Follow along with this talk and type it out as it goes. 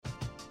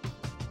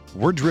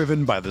We're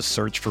driven by the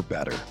search for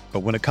better. But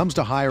when it comes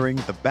to hiring,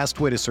 the best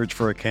way to search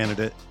for a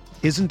candidate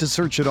isn't to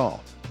search at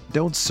all.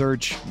 Don't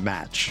search,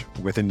 match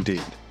with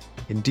Indeed.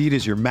 Indeed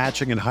is your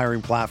matching and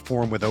hiring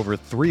platform with over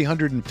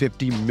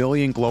 350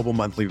 million global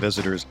monthly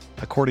visitors,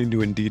 according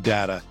to Indeed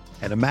data,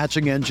 and a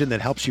matching engine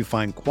that helps you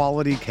find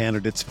quality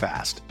candidates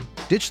fast.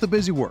 Ditch the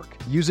busy work.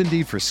 Use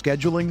Indeed for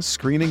scheduling,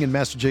 screening, and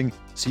messaging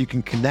so you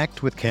can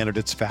connect with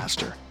candidates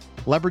faster.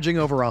 Leveraging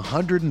over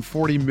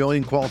 140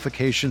 million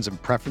qualifications and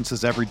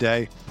preferences every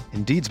day,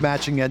 Indeed's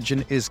matching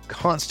engine is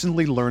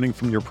constantly learning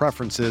from your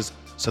preferences,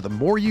 so the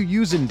more you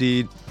use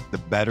Indeed, the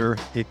better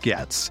it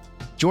gets.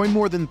 Join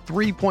more than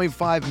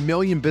 3.5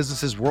 million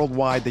businesses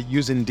worldwide that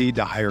use Indeed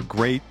to hire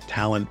great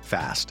talent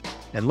fast.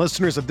 And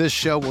listeners of this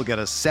show will get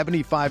a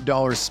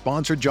 $75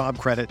 sponsored job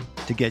credit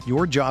to get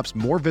your jobs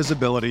more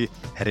visibility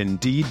at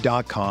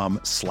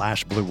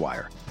Indeed.com/Blue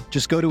Wire.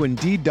 Just go to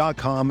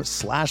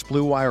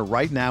Indeed.com/Blue Wire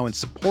right now and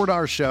support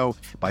our show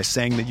by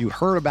saying that you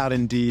heard about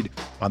Indeed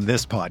on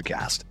this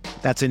podcast.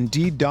 That's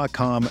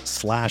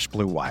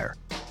Indeed.com/Blue Wire.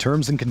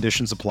 Terms and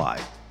conditions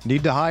apply.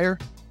 Need to hire?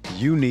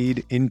 You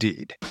need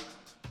Indeed.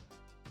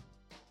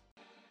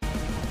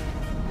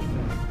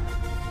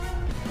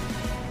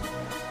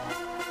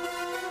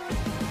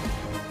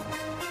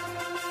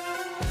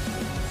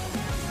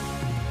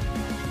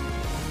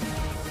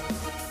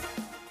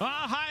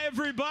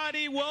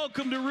 Everybody,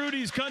 welcome to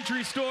Rudy's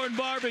Country Store and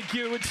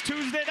Barbecue. It's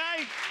Tuesday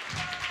night.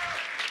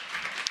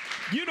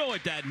 You know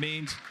what that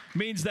means.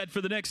 Means that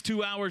for the next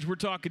 2 hours, we're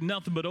talking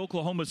nothing but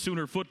Oklahoma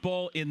Sooner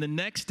football. In the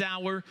next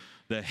hour,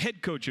 the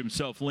head coach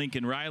himself,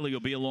 Lincoln Riley, will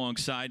be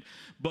alongside.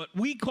 But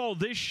we call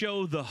this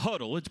show the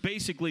Huddle. It's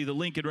basically the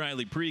Lincoln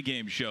Riley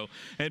pregame show.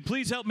 And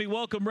please help me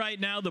welcome right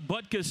now the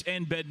Butkus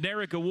and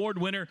Bednarik Award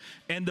winner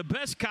and the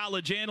best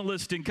college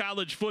analyst in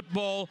college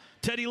football,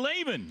 Teddy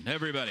Lehman.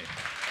 Everybody.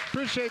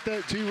 Appreciate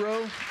that,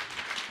 T-Row.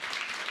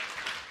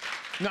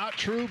 Not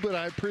true, but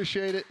I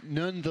appreciate it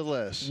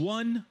nonetheless.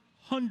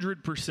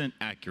 100%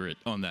 accurate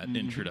on that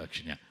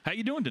introduction. Yeah. How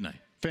you doing tonight?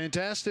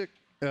 Fantastic.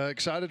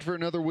 Excited for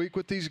another week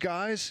with these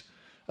guys.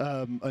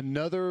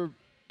 Another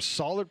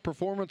solid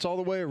performance all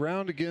the way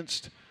around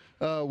against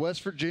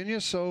West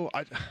Virginia. So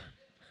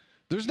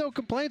there's no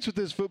complaints with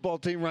this football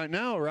team right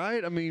now,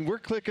 right? I mean, we're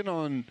clicking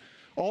on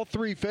all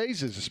three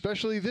phases,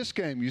 especially this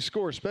game. You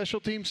score a special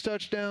teams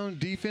touchdown.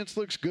 Defense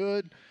looks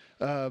good.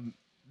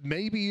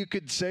 Maybe you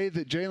could say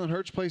that Jalen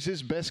Hurts plays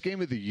his best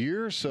game of the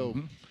year. So,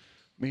 I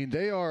mean,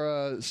 they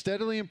are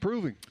steadily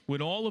improving.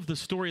 When all of the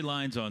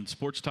storylines on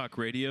Sports Talk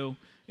Radio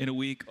in a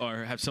week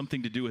have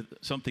something to do with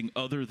something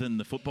other than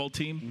the football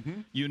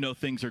team, you know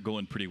things are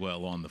going pretty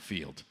well on the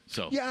field.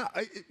 So yeah,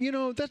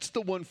 that's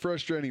the one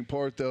frustrating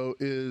part, though,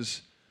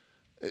 is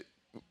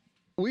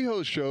we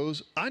host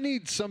shows. I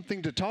need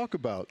something to talk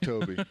about,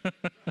 Toby.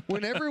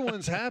 When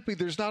everyone's happy,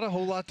 there's not a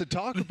whole lot to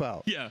talk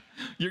about. Yeah,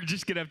 you're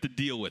just going to have to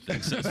deal with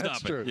it. So stop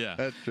That's true. it. Yeah.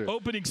 That's true.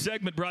 Opening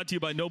segment brought to you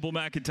by Noble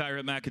McIntyre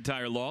at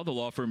McIntyre Law, the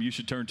law firm you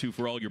should turn to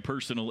for all your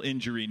personal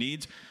injury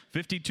needs.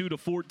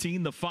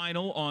 52-14, the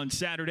final on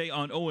Saturday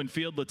on Owen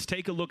Field. Let's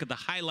take a look at the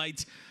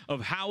highlights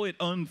of how it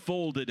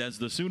unfolded as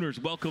the Sooners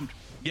welcomed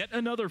yet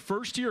another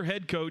first-year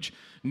head coach,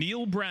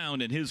 Neil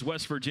Brown, and his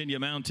West Virginia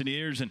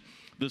Mountaineers. And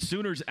the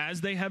Sooners,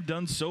 as they have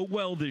done so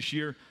well this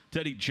year,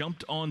 Teddy,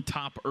 jumped on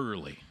top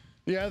early.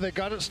 Yeah, they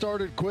got it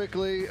started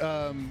quickly.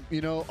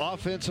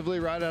 Offensively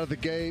right out of the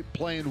gate,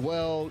 playing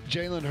well.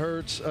 Jalen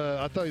Hurts,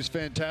 I thought he was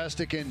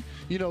fantastic. And,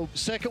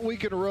 second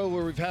week in a row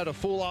where we've had a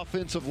full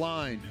offensive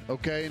line,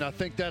 okay? And I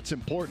think that's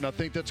important. I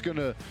think that's going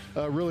to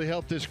really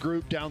help this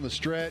group down the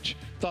stretch.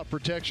 Thought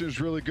protection was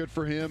really good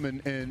for him,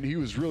 and he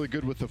was really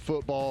good with the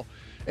football.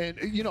 And,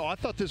 I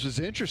thought this was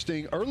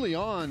interesting. Early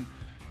on,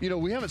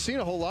 we haven't seen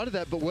a whole lot of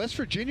that, but West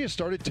Virginia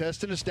started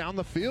testing us down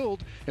the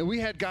field, and we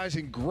had guys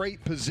in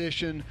great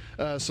position,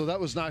 so that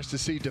was nice to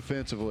see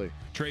defensively.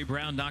 Trey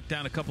Brown knocked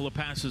down a couple of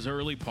passes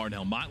early.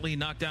 Parnell Motley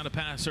knocked down a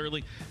pass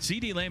early.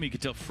 C.D. Lamb, you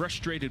could tell,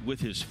 frustrated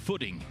with his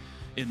footing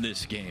in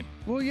this game.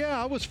 Well, yeah,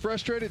 I was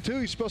frustrated too.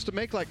 He's supposed to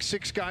make like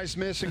 6 guys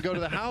miss and go to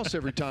the house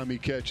every time he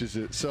catches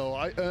it. So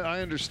I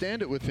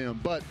understand it with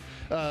him, but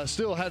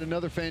still had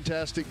another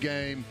fantastic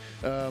game.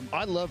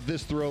 I love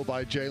this throw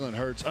by Jalen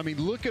Hurts. I mean,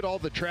 look at all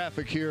the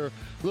traffic here.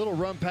 Little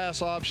run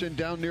pass option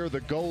down near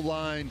the goal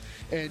line,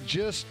 and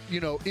just,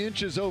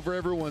 inches over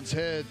everyone's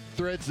head,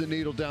 threads the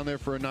needle down there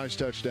for a nice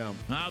touchdown.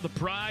 The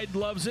Pride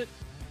loves it.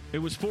 It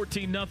was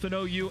 14-0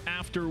 OU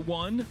after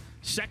one.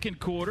 Second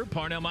quarter,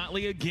 Parnell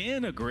Motley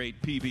again a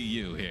great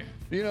PBU here.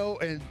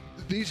 And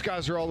these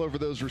guys are all over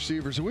those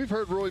receivers. And we've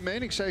heard Roy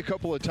Manning say a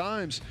couple of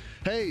times,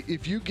 hey,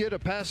 if you get a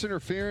pass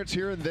interference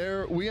here and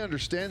there, we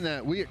understand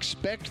that. We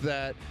expect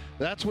that.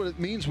 That's what it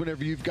means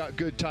whenever you've got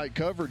good, tight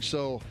coverage.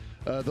 So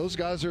those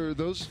guys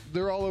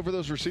they're all over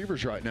those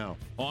receivers right now.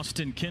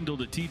 Austin Kendall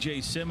to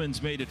T.J.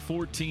 Simmons made it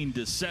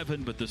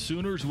 14-7, but the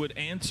Sooners would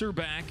answer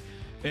back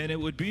And it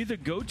would be the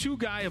go-to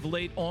guy of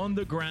late on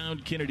the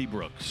ground, Kennedy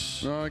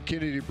Brooks.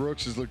 Kennedy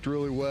Brooks has looked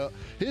really well.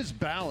 His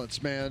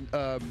balance, man,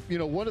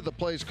 one of the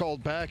plays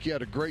called back, he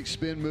had a great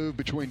spin move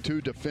between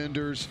two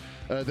defenders.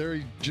 There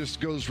he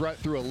just goes right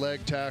through a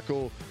leg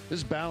tackle.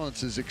 His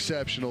balance is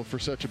exceptional for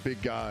such a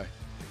big guy.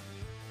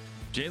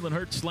 Jalen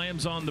Hurts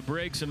slams on the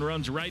brakes and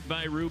runs right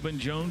by Reuben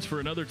Jones for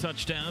another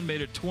touchdown,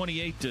 made it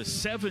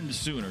 28-7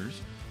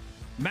 Sooners.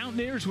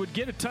 Mountaineers would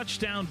get a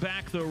touchdown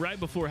back, though, right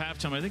before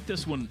halftime. I think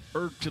this one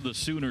irked the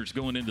Sooners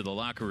going into the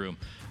locker room.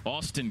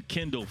 Austin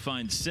Kendall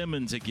finds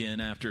Simmons again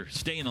after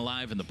staying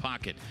alive in the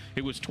pocket.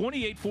 It was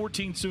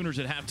 28-14 Sooners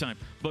at halftime,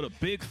 but a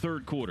big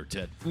third quarter,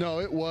 Ted. No,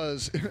 it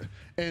was.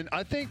 And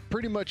I think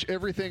pretty much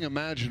everything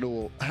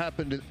imaginable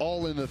happened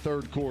all in the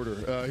third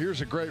quarter.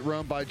 Here's a great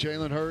run by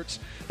Jalen Hurts.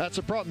 That's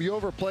a problem. You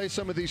overplay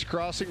some of these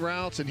crossing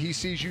routes, and he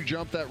sees you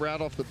jump that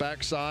route off the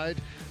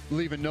backside,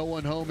 leaving no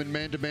one home in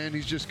man-to-man.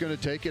 He's just going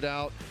to take it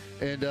out,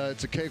 and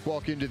it's a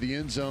cakewalk into the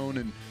end zone,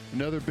 and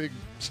another big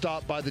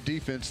stop by the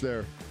defense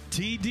there.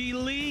 T.D.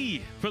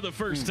 Lee for the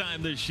first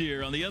time this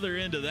year on the other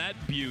end of that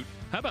butte.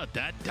 How about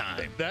that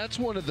time? That's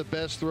one of the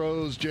best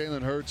throws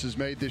Jalen Hurts has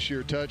made this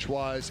year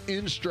touch-wise.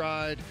 In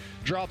stride,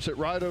 drops it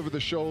right over the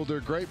shoulder.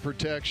 Great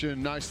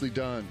protection. Nicely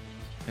done.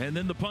 And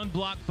then the punt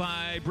block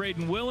by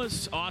Braden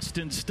Willis.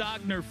 Austin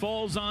Stogner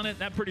falls on it.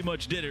 That pretty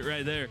much did it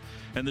right there.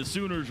 And the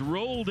Sooners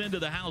rolled into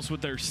the house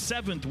with their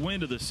 7th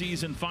win of the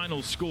season.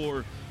 Final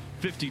score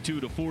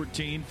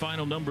 52-14.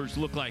 Final numbers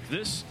look like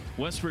this.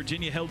 West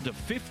Virginia held to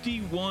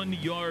 51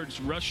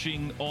 yards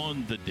rushing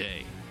on the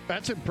day.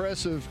 That's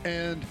impressive,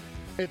 and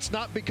it's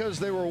not because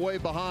they were way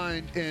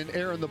behind and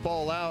airing the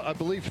ball out. I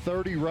believe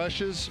 30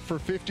 rushes for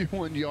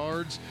 51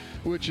 yards,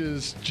 which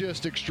is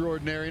just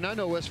extraordinary. And I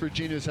know West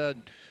Virginia's had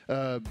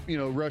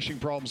rushing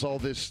problems all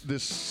this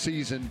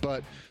season,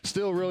 but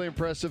still really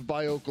impressive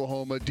by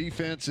Oklahoma.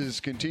 Defense is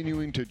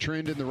continuing to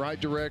trend in the right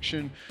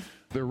direction.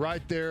 They're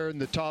right there in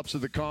the tops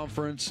of the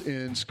conference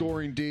in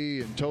scoring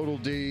D and total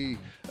D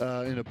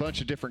in a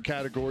bunch of different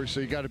categories, so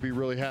you got to be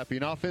really happy.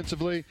 And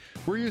offensively,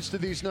 we're used to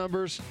these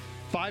numbers,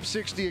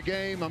 560 a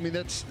game. I mean,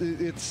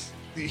 it's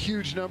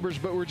huge numbers,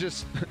 but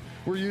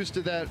we're used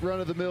to that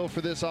run-of-the-mill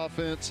for this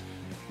offense.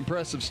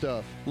 Impressive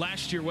stuff.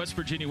 Last year, West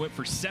Virginia went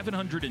for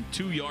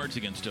 702 yards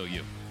against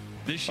OU.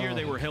 This year,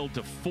 they were held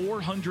to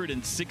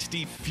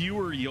 460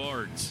 fewer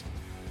yards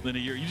than a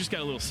year. You just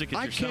got a little sick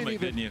at your stomach,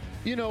 didn't you?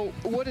 You know,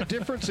 what a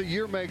difference a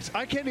year makes.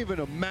 I can't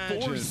even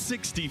imagine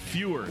 460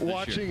 fewer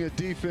watching a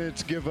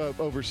defense give up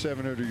over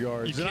 700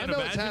 yards. And I know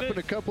it's happened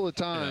a couple of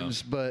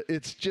times, but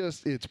it's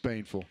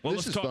painful. Well,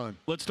 this is fun.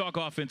 Let's talk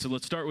offense, and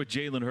let's start with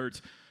Jalen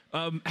Hurts.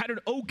 Had an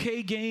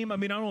okay game. I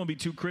mean, I don't want to be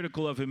too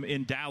critical of him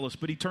in Dallas,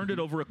 but he turned it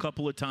over a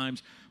couple of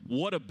times.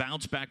 What a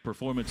bounce-back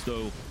performance,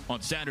 though,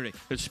 on Saturday,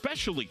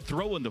 especially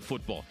throwing the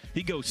football.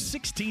 He goes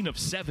 16 of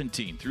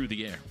 17 through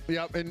the air.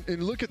 Yeah,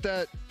 and look at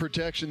that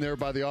protection there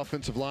by the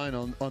offensive line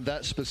on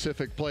that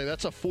specific play.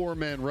 That's a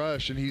four-man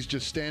rush, and he's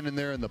just standing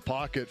there in the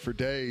pocket for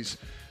days.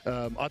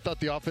 I thought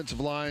the offensive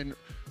line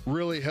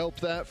really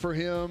helped that for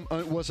him.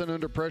 It wasn't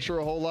under pressure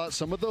a whole lot.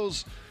 Some of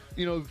those,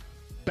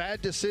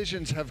 bad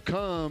decisions have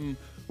come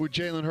with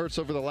Jalen Hurts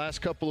over the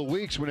last couple of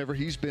weeks whenever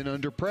he's been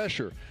under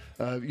pressure.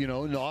 And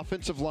the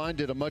offensive line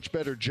did a much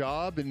better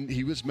job, and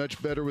he was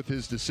much better with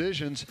his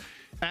decisions.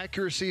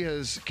 Accuracy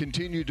has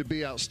continued to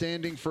be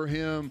outstanding for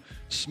him.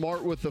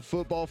 Smart with the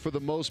football for the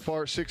most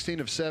part,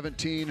 16 of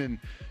 17. And,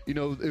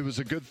 it was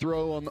a good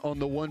throw on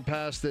the one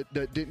pass that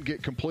didn't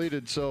get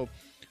completed. So,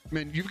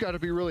 you've got to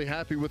be really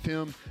happy with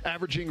him,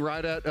 averaging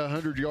right at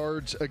 100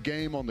 yards a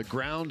game on the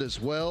ground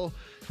as well.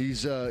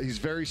 He's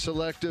very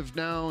selective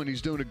now, and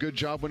he's doing a good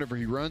job whenever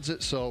he runs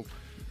it. So,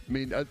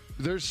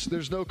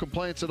 there's no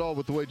complaints at all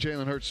with the way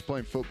Jalen Hurts is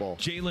playing football.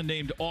 Jalen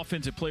named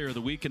Offensive Player of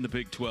the Week in the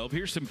Big 12.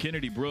 Here's some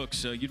Kennedy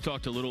Brooks. You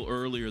talked a little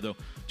earlier, though.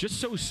 Just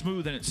so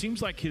smooth, and it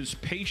seems like his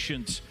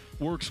patience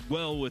works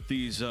well with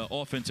these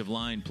offensive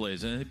line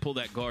plays. And they pull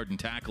that guard and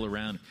tackle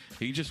around.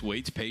 He just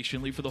waits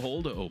patiently for the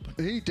hole to open.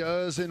 He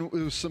does, and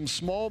with some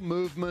small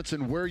movements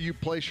and where you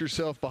place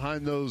yourself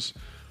behind those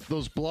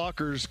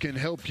blockers can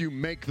help you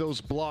make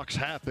those blocks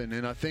happen.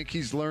 And I think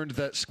he's learned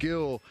that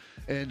skill,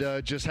 and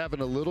just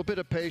having a little bit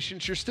of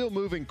patience. You're still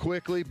moving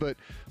quickly, but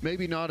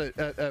maybe not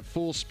at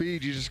full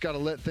speed. You just got to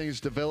let things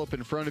develop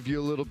in front of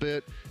you a little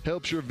bit.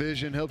 Helps your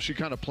vision, helps you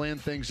kind of plan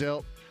things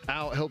out,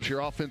 helps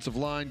your offensive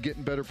line get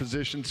in better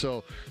position.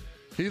 So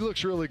he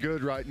looks really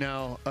good right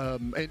now.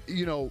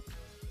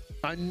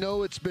 I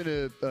know it's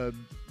been a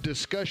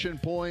discussion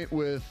point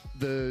with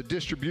the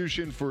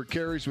distribution for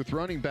carries with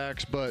running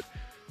backs, but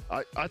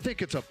I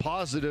think it's a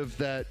positive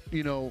that,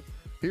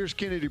 here's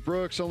Kennedy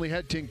Brooks, only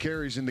had 10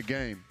 carries in the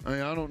game. I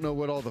don't know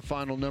what all the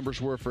final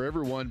numbers were for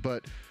everyone,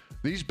 but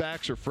these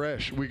backs are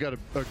fresh. We got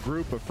a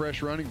group of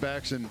fresh running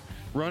backs, and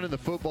running the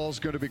football is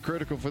going to be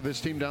critical for this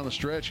team down the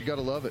stretch. You got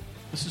to love it.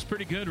 This is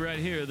pretty good right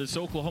here. This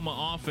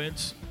Oklahoma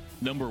offense,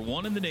 number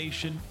 1 in the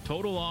nation,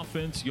 total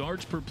offense,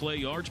 yards per play,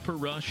 yards per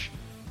rush,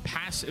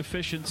 pass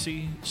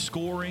efficiency,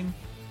 scoring,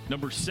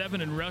 number 7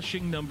 in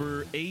rushing,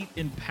 number 8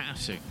 in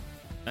passing.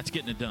 That's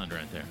getting it done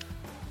right there.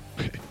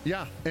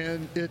 Yeah,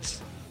 and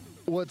it's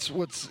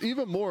what's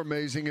even more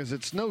amazing is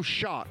it's no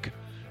shock.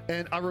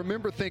 And I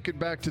remember thinking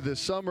back to this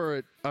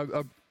summer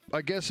at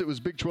I guess it was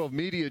Big 12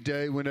 Media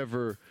Day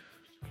whenever,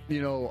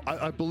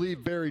 I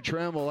believe Barry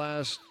Trammell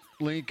asked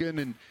Lincoln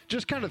and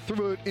just kind of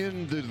threw it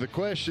into the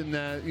question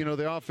that,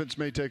 the offense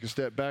may take a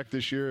step back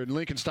this year, and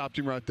Lincoln stopped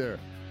him right there.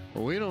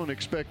 Well, we don't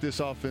expect this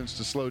offense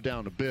to slow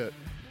down a bit.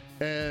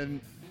 And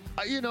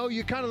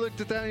you kind of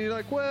looked at that and you're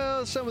like,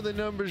 well, some of the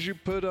numbers you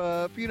put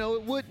up,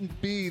 it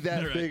wouldn't be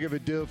that big of a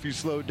deal if you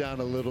slowed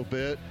down a little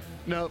bit.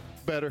 No,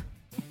 better.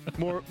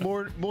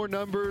 More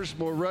numbers,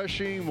 more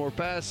rushing, more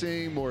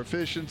passing, more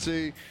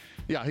efficiency.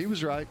 Yeah, he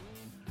was right.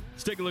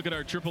 Let's take a look at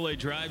our AAA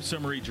drive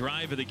summary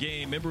drive of the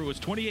game. Remember, it was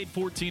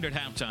 28-14 at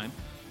halftime.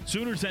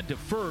 Sooners had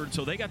deferred,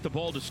 so they got the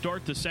ball to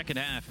start the second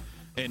half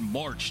and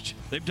marched.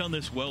 They've done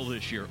this well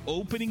this year,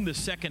 opening the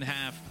second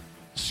half,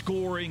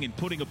 scoring and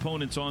putting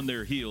opponents on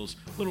their heels.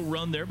 Little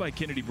run there by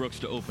Kennedy Brooks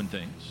to open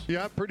things.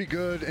 Yeah, pretty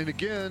good. And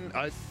again,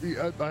 I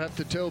have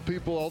to tell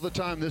people all the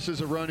time, this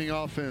is a running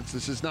offense.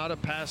 This is not a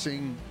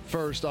passing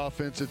first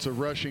offense. It's a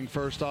rushing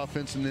first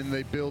offense, and then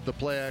they build the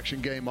play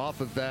action game off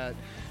of that.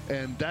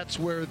 And that's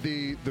where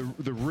the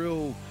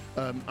real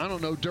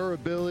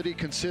durability,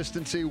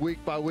 consistency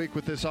week by week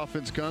with this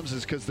offense comes,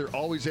 is because they're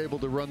always able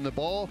to run the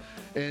ball,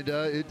 and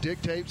it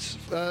dictates,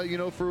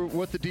 for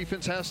what the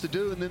defense has to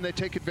do, and then they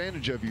take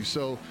advantage of you.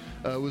 So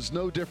it was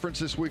no difference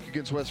this week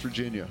against West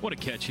Virginia. What a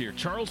catch here.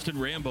 Charleston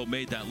Rambo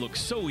made that look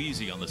so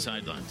easy on the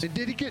sidelines. And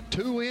did he get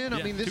 2 in? Yeah,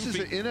 I mean, this is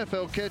an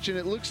NFL catch, and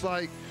it looks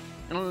like,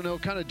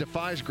 kind of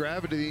defies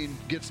gravity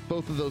and gets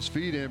both of those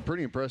feet in.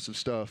 Pretty impressive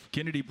stuff.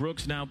 Kennedy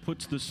Brooks now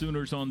puts the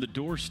Sooners on the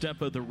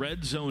doorstep of the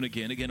red zone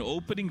again. Again,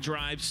 opening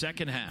drive,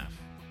 second half.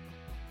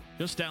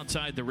 Just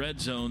outside the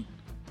red zone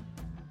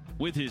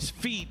with his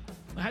feet.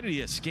 How did he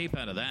escape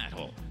out of that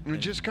hole? It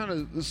just kind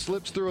of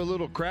slips through a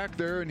little crack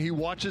there, and he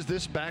watches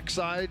this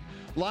backside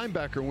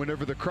linebacker.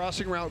 Whenever the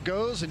crossing route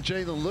goes and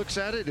Jalen looks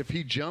at it, if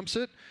he jumps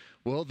it,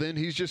 well, then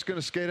he's just going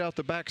to skate out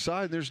the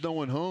backside, and there's no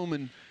one home,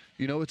 and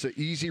it's an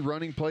easy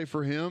running play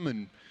for him,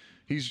 and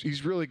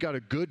he's really got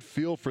a good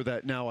feel for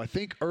that now. I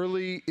think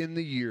early in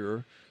the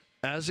year,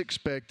 as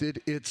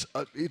expected, it's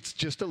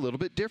just a little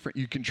bit different.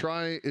 You can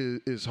try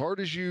as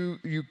hard as you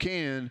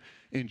can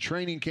in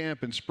training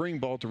camp and spring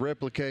ball to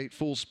replicate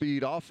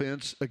full-speed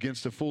offense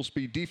against a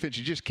full-speed defense.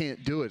 You just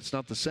can't do it. It's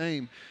not the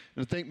same.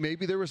 And I think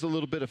maybe there was a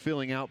little bit of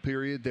filling out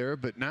period there,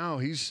 but now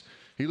he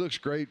looks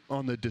great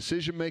on the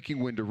decision-making,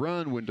 when to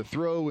run, when to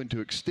throw, when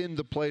to extend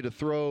the play to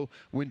throw,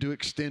 when to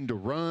extend to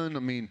run. I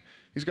mean,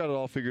 he's got it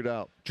all figured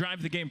out.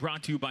 Drive the game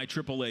brought to you by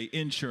AAA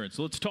Insurance.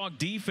 Let's talk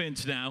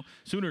defense now.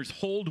 Sooners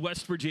hold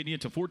West Virginia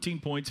to 14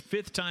 points,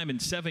 5th time in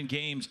 7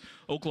 games.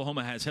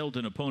 Oklahoma has held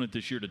an opponent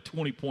this year to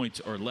 20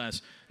 points or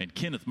less, and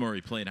Kenneth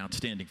Murray playing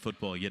outstanding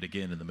football yet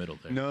again in the middle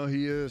there. No,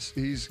 he is.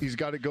 He's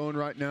got it going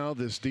right now.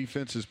 This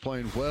defense is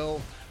playing well.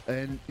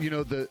 And,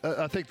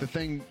 I think the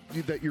thing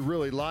that you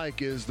really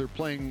like is they're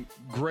playing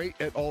great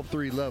at all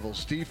 3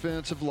 levels: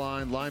 defensive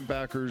line,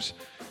 linebackers,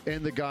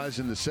 and the guys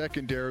in the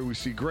secondary. We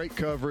see great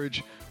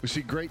coverage. We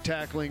see great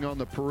tackling on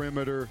the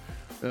perimeter.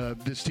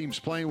 This team's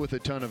playing with a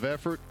ton of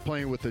effort,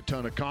 playing with a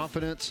ton of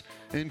confidence,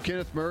 and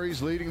Kenneth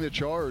Murray's leading the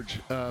charge.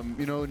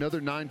 Another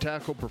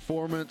 9-tackle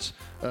performance.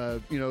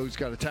 He's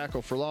got a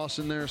tackle for loss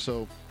in there,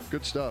 so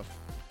good stuff.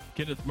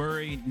 Kenneth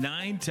Murray,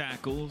 9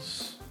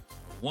 tackles,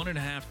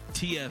 1.5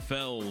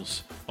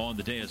 TFLs on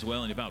the day as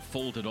well, and he about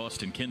folded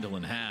Austin Kendall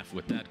in half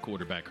with that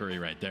quarterback hurry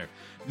right there.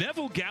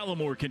 Neville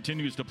Gallimore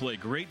continues to play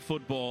great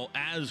football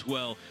as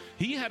well.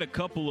 He had a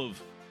couple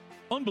of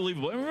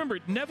unbelievable. And remember,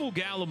 Neville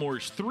Gallimore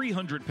is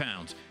 300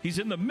 pounds. He's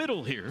in the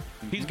middle here.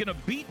 He's going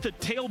to beat the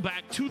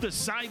tailback to the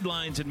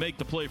sidelines and make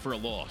the play for a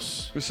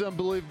loss. It's an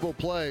unbelievable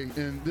play,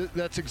 and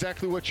that's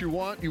exactly what you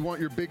want. You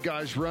want your big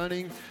guys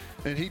running,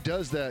 and he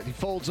does that. He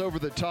folds over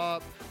the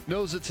top,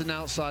 knows it's an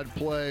outside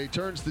play,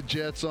 turns the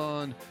jets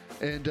on,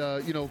 and,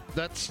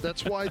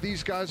 that's why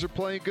these guys are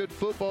playing good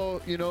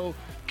football.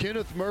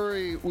 Kenneth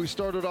Murray, we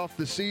started off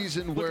the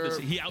season where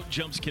he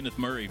outjumps Kenneth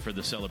Murray for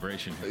the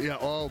celebration. Yeah,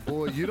 oh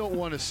boy, you don't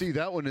want to see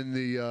that one in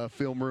the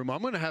film room.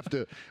 I'm going to have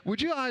to.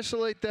 Would you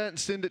isolate that and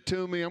send it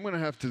to me? I'm going to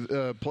have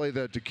to play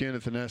that to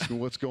Kenneth and ask him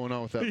what's going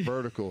on with that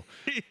vertical.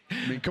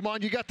 I mean, come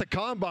on, you got the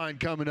combine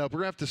coming up. We're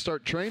going to have to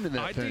start training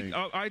that thing.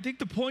 I think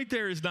the point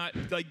there is not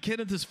like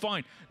Kenneth is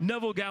fine.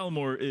 Neville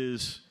Gallimore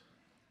is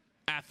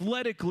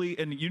athletically,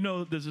 and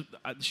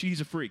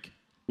she's a freak.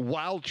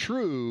 While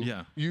true,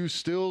 you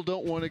still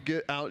don't want to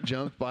get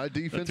out-jumped by a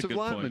defensive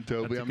lineman,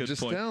 Toby. I'm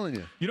just telling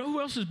you. You know who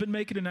else has been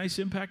making a nice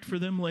impact for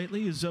them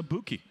lately is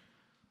Buki.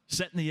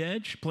 Setting the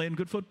edge, playing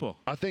good football.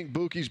 I think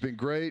Buki's been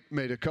great,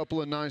 made a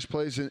couple of nice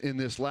plays in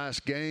this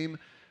last game.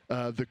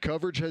 The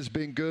coverage has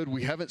been good.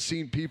 We haven't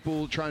seen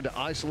people trying to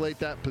isolate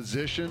that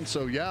position.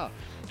 So, yeah,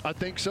 I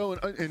think so.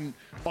 And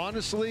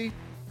honestly,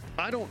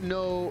 I don't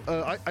know.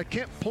 I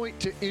can't point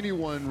to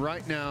anyone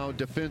right now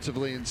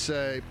defensively and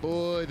say,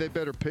 boy, they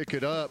better pick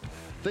it up.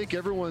 I think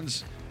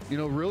everyone's,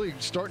 really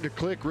starting to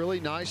click really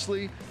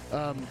nicely.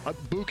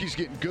 Buki's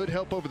getting good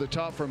help over the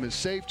top from his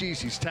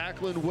safeties. He's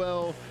tackling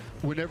well.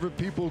 Whenever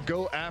people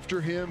go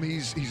after him,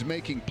 he's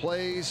making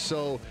plays.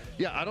 So,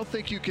 yeah, I don't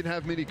think you can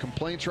have many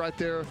complaints right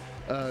there.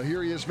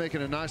 Here he is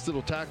making a nice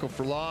little tackle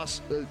for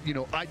loss,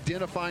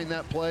 identifying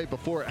that play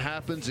before it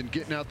happens and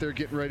getting out there,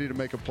 getting ready to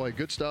make a play.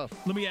 Good stuff.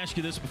 Let me ask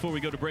you this before we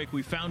go to break.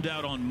 We found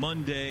out on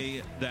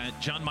Monday that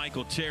John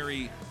Michael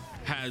Terry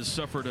has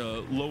suffered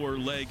a lower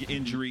leg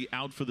injury,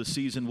 out for the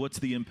season. What's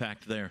the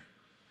impact there?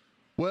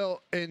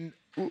 Well, and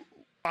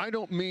I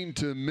don't mean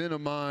to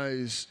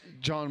minimize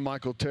John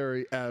Michael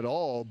Terry at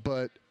all,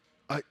 but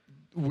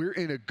we're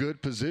in a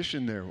good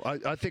position there.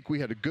 I think we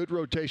had a good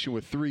rotation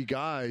with three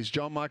guys,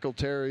 John Michael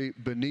Terry,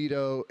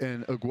 Benito,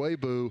 and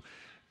Ugwebu.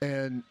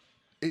 And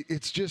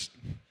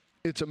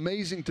it's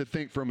amazing to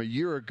think from a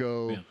year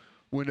ago,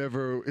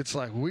 whenever it's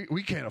like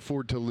we can't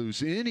afford to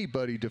lose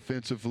anybody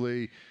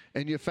defensively.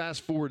 And you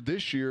fast forward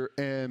this year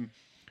and,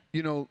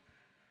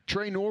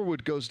 Trey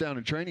Norwood goes down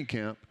in training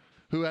camp,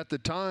 who at the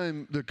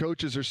time the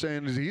coaches are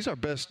saying he's our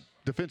best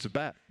defensive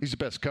back. He's the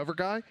best cover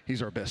guy.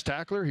 He's our best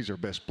tackler. He's our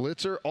best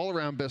blitzer,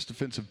 all-around best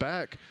defensive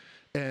back.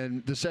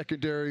 And the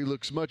secondary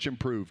looks much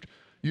improved.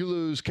 You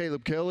lose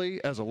Caleb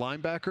Kelly as a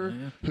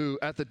linebacker, who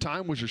at the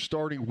time was your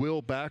starting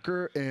will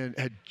backer and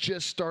had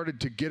just started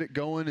to get it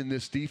going in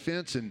this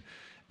defense, and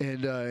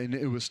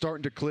it was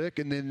starting to click.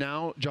 And then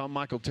now John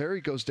Michael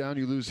Terry goes down.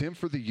 You lose him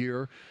for the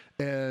year,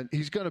 and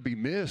he's going to be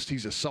missed.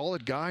 He's a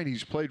solid guy, and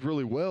he's played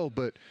really well.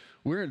 But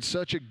we're in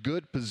such a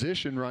good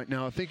position right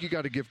now. I think you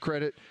got to give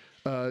credit,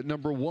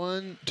 number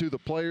one, to the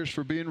players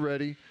for being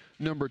ready.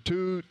 Number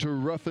two, to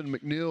Ruffin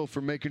McNeil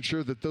for making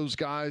sure that those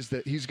guys,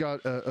 that he's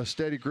got a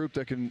steady group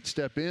that can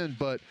step in.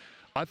 But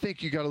I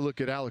think you got to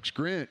look at Alex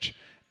Grinch.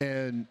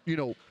 And,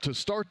 to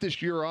start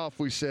this year off,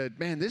 we said,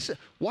 man,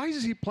 why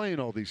is he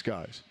playing all these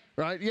guys?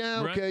 Right?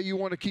 Yeah, okay, you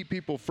want to keep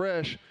people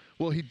fresh.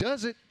 Well, he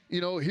does it.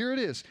 Here it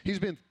is. He's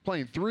been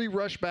playing three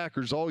rush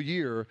backers all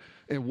year,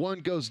 and one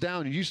goes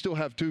down, and you still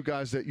have two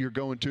guys that you're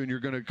going to, and you're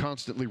going to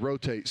constantly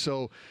rotate.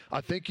 So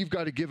I think you've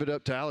got to give it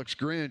up to Alex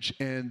Grinch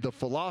and the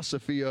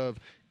philosophy of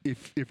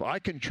if I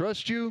can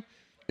trust you,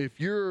 if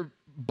your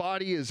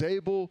body is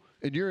able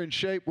and you're in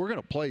shape, we're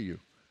going to play you,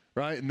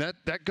 right? And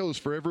that goes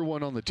for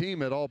everyone on the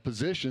team at all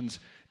positions.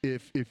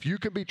 If you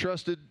can be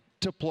trusted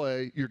to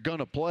play, you're going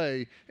to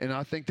play, and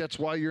I think that's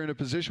why you're in a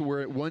position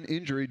where one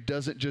injury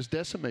doesn't just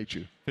decimate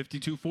you.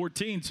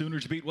 52-14,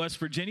 Sooners beat West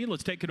Virginia.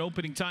 Let's take an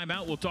opening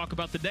timeout. We'll talk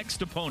about the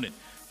next opponent,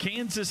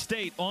 Kansas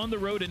State, on the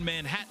road in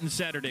Manhattan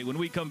Saturday. When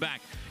we come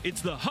back, it's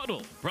the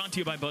Huddle, brought to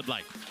you by Bud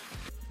Light.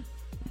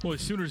 Boy,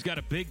 Sooners got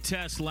a big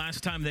test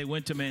last time they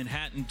went to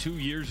Manhattan 2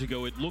 years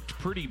ago. It looked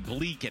pretty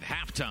bleak at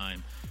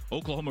halftime.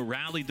 Oklahoma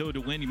rallied, though, to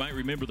win. You might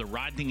remember the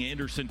Rodney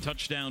Anderson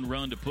touchdown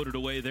run to put it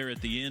away there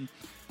at the end.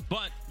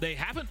 But they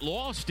haven't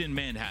lost in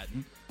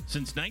Manhattan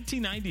since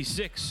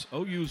 1996.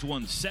 OU's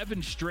won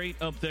 7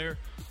 straight up there.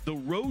 The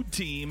road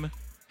team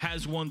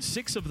has won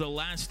 6 of the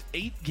last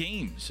 8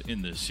 games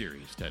in this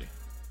series, Teddy.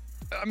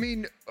 I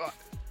mean,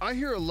 I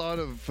hear a lot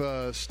of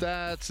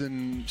stats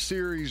and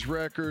series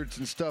records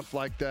and stuff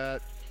like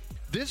that.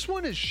 This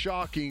one is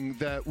shocking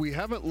that we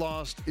haven't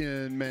lost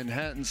in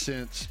Manhattan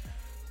since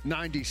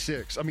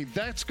 96. I mean,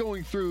 that's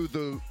going through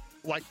the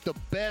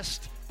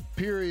best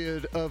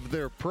period of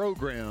their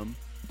program.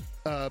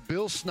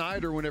 Bill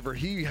Snyder, whenever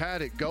he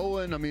had it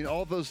going, I mean,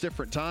 all those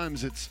different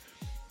times,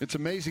 it's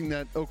amazing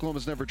that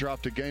Oklahoma's never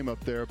dropped a game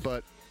up there.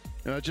 But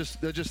that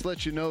just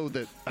lets you know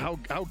that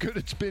how good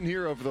it's been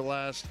here over the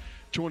last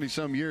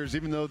 20-some years.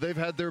 Even though they've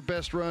had their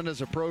best run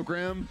as a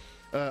program,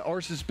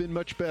 ours has been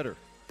much better.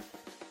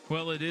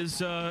 Well, it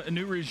is a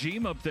new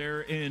regime up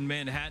there in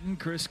Manhattan.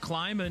 Chris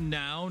Kleiman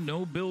now,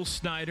 no Bill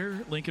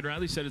Snyder. Lincoln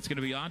Riley said it's going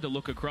to be odd to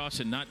look across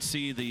and not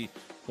see the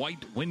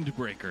white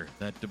windbreaker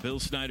that Bill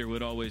Snyder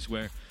would always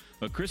wear.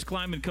 But Chris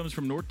Kleiman comes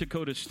from North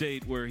Dakota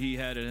State, where he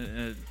had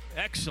an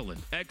excellent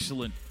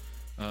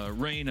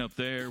reign up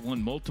there,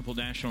 won multiple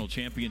national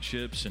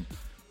championships, and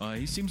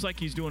he seems like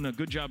he's doing a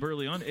good job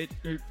early on.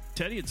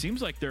 Teddy, it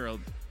seems like they're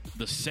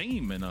the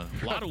same in a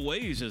lot of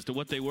ways as to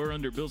what they were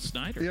under Bill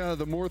Snyder. Yeah,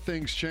 the more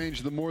things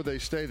change, the more they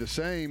stay the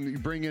same. You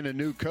bring in a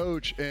new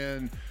coach,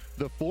 and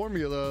the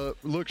formula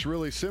looks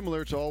really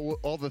similar to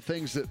all the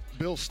things that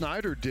Bill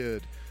Snyder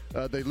did.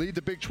 They lead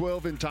the Big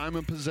 12 in time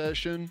and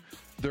possession.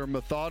 They're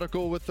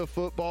methodical with the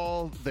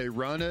football. They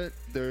run it.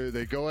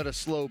 They go at a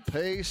slow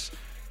pace.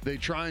 They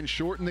try and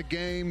shorten the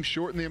game,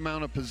 shorten the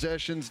amount of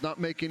possessions, not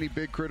make any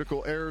big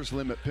critical errors,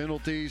 limit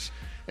penalties,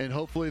 and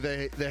hopefully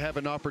they have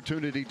an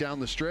opportunity down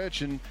the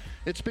stretch, and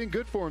it's been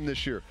good for them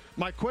this year.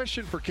 My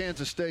question for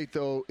Kansas State,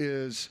 though,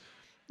 is,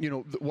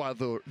 while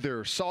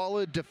they're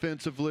solid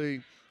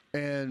defensively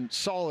and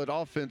solid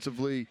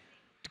offensively,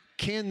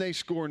 can they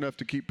score enough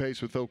to keep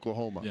pace with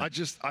Oklahoma? Yeah. I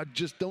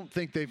just don't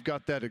think they've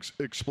got that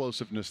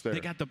explosiveness there.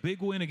 They got the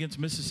big win against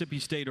Mississippi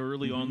State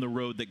early on the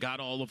road that got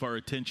all of our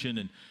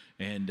attention,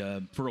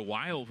 and for a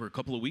while, for a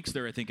couple of weeks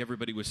there, I think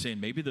everybody was saying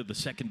maybe they're the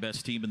second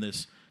best team in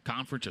this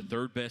conference, or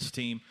third best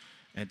team.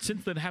 And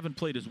since then, haven't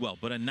played as well.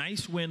 But a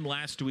nice win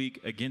last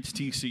week against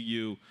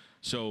TCU.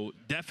 So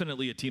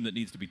definitely a team that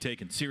needs to be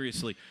taken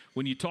seriously.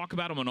 When you talk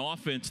about them on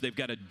offense, they've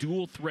got a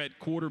dual-threat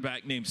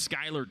quarterback named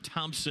Skylar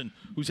Thompson,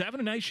 who's having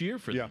a nice year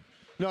for them.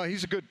 No,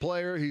 he's a good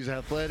player. He's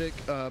athletic.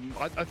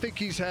 I think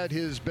he's had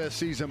his best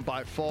season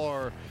by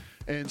far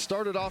and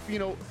started off,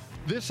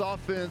 this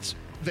offense,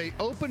 they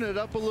open it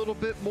up a little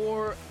bit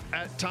more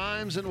at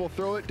times and will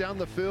throw it down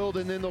the field,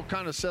 and then they'll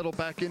kind of settle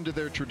back into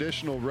their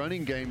traditional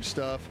running game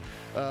stuff.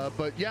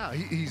 But yeah,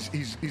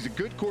 he's a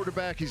good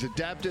quarterback. He's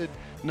adapted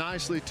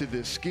nicely to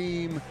this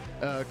scheme.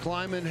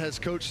 Kleiman has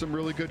coached some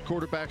really good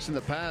quarterbacks in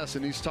the past,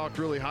 and he's talked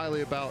really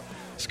highly about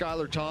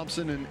Skylar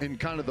Thompson and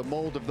kind of the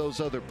mold of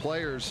those other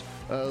players.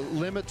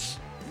 Limits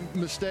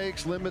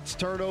mistakes, limits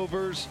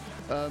turnovers,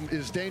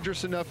 is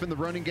dangerous enough in the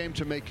running game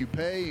to make you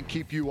pay and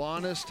keep you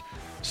honest.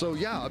 So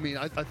yeah, I mean,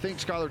 I think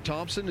Skylar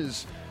Thompson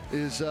is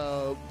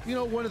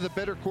one of the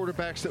better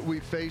quarterbacks that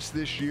we've faced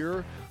this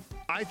year.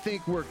 I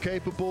think we're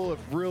capable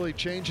of really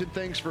changing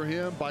things for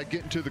him by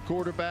getting to the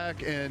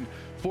quarterback and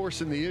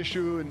forcing the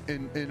issue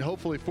and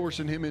hopefully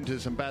forcing him into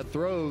some bad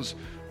throws.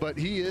 But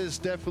he is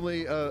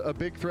definitely a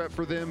big threat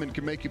for them and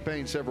can make you pay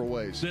in several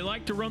ways. They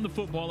like to run the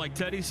football. Like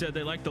Teddy said,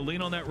 they like to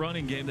lean on that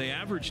running game. They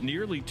average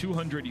nearly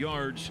 200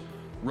 yards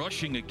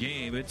rushing a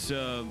game. It's,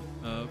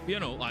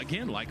 again,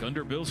 like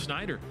under Bill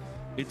Snyder.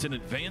 It's an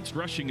advanced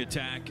rushing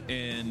attack,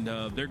 and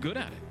they're good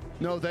at it.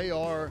 No, they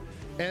are.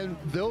 And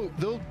they'll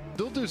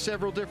do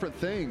several different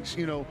things.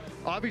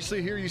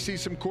 Obviously here you see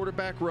some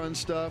quarterback run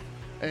stuff,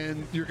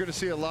 and you're going to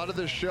see a lot of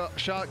the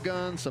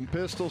shotgun, some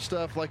pistol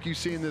stuff like you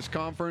see in this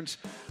conference.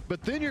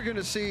 But then you're going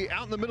to see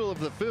out in the middle of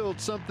the field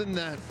something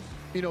that,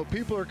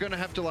 people are going to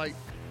have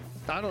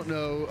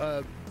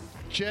to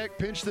check,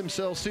 pinch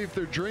themselves, see if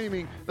they're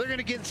dreaming. They're going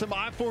to get in some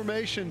I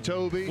formation,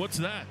 Toby. What's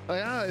that?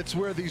 Yeah, it's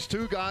where these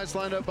two guys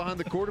line up behind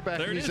the quarterback.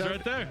 There it is,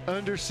 right there.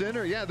 Under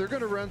center. Yeah, they're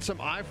going to run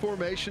some I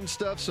formation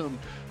stuff, some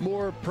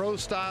more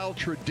pro-style,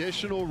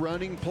 traditional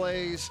running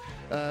plays,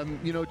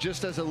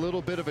 just as a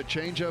little bit of a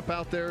change-up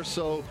out there.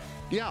 So,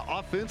 yeah,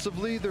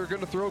 offensively, they're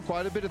going to throw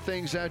quite a bit of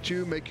things at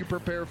you, make you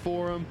prepare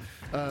for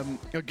them.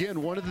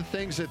 Again, one of the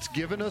things that's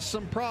given us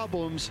some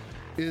problems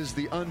is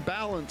the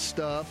unbalanced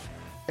stuff.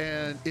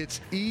 And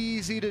it's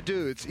easy to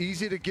do. It's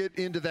easy to get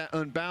into that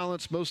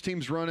unbalance. Most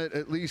teams run it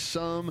at least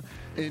some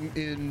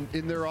in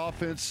their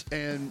offense,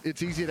 and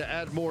it's easy to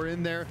add more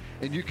in there.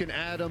 And you can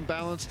add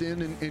unbalanced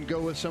in and go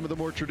with some of the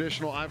more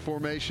traditional I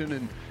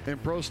formation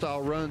and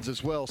pro-style runs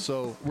as well.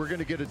 So we're going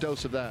to get a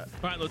dose of that.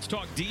 All right, let's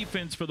talk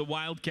defense for the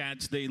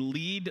Wildcats. They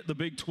lead the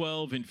Big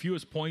 12 in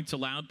fewest points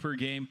allowed per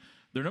game.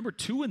 They're number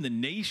 2 in the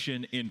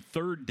nation in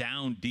third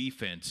down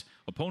defense.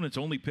 Opponents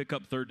only pick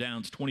up third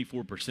downs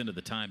 24% of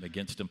the time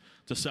against them.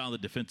 It's a solid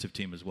defensive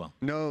team as well.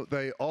 No,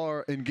 they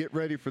are. And get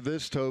ready for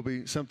this,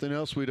 Toby. Something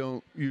else we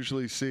don't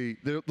usually see.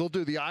 They'll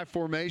do the I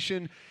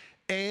formation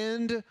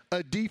and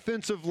a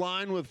defensive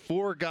line with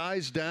 4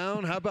 guys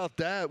down. How about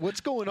that?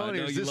 What's going on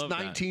here? Is this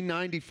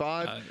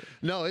 1995?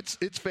 No, it's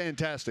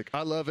fantastic.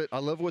 I love it. I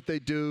love what they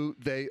do.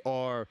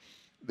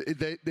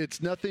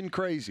 It's nothing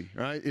crazy,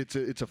 right? It's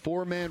a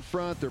 4-man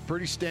front. They're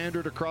pretty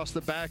standard across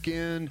the back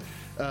end.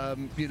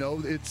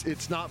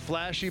 It's not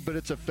flashy, but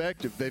it's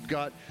effective. They've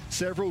got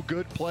several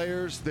good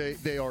players.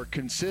 They are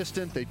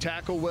consistent. They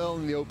tackle well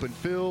in the open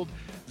field.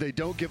 They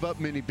don't give up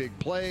many big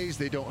plays.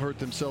 They don't hurt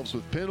themselves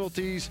with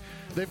penalties.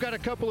 They've got a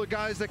couple of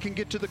guys that can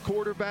get to the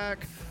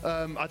quarterback.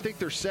 I think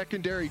their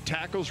secondary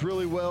tackles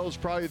really well is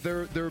probably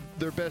their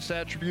best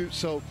attribute.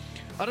 So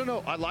I don't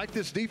know. I like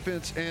this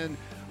defense, and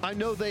I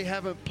know they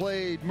haven't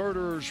played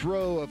murderer's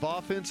row of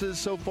offenses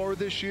so far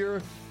this year,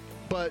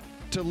 but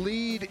to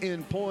lead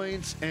in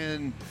points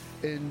and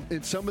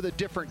in some of the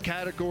different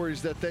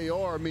categories that they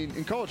are, I mean,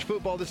 in college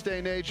football this day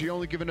and age, you're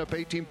only giving up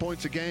 18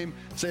 points a game.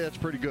 Say that's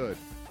pretty good.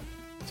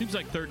 Seems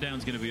like third down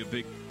is going to be a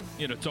big,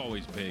 it's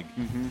always big.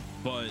 Mm-hmm.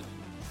 But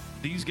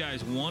these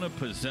guys want to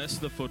possess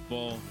the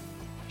football,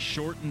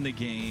 shorten the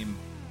game,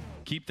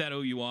 keep that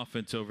OU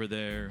offense over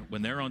there.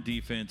 When they're on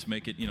defense,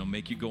 make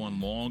you go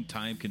on long,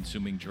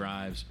 time-consuming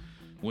drives.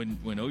 When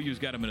OU's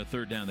got them in a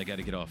third down, they got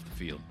to get off the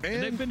field.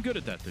 And they've been good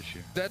at that this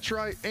year. That's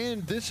right.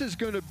 And this is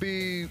going to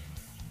be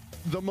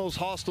the most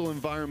hostile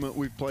environment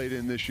we've played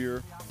in this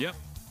year. Yep.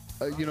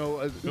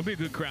 It'll be a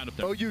good crowd up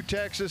there. OU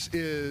Texas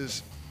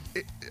is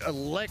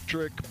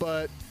electric,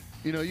 but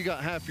you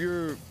got half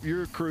your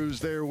crews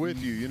there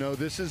with you.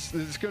 This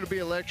is going to be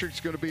electric. It's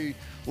going to be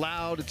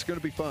loud. It's going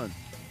to be fun.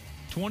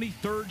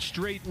 23rd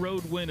straight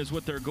road win is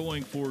what they're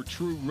going for.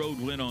 True road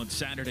win on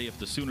Saturday if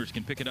the Sooners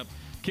can pick it up.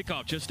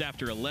 Kickoff just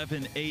after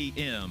 11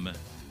 a.m.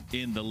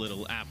 in the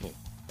Little Apple.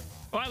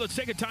 All right, let's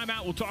take a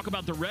timeout. We'll talk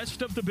about the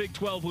rest of the Big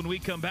 12 when we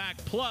come back.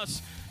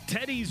 Plus,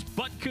 Teddy's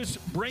Butkus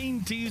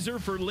brain teaser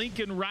for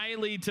Lincoln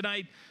Riley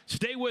tonight.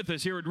 Stay with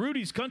us here at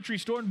Rudy's Country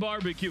Store and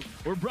Barbecue.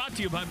 We're brought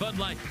to you by Bud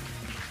Light.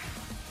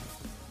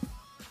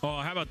 Oh,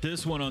 how about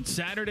this one? On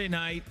Saturday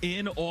night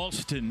in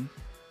Austin,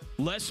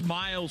 Les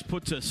Miles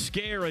puts a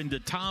scare into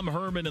Tom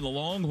Herman and the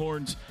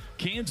Longhorns.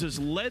 Kansas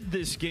led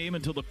this game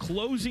until the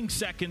closing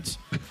seconds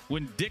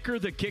when Dicker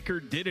the kicker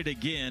did it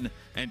again,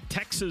 and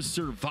Texas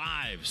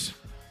survives.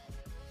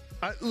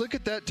 Look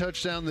at that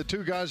touchdown. The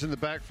two guys in the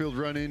backfield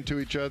run into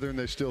each other, and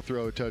they still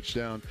throw a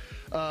touchdown.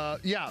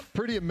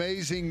 Pretty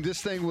amazing.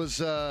 This thing was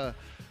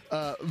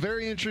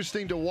very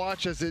interesting to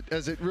watch as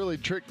it really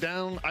tricked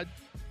down.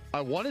 I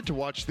wanted to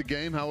watch the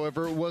game,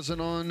 however, it wasn't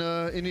on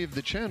any of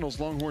the channels,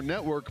 Longhorn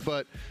Network,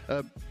 but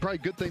probably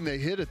good thing they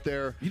hit it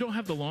there. You don't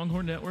have the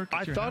Longhorn Network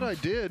at your thought house?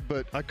 I did,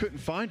 but I couldn't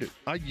find it.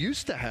 I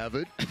used to have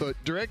it, but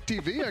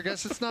DirecTV, I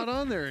guess it's not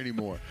on there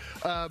anymore.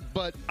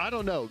 But I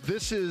don't know.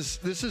 This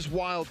is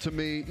wild to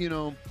me. You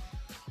know,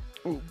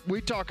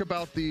 we talk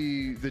about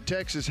the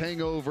Texas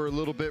hangover a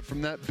little bit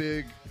from that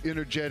big,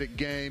 energetic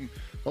game.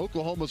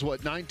 Oklahoma's,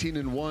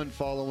 19-1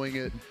 following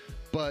it.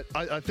 But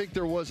I think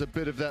there was a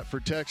bit of that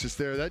for Texas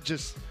there.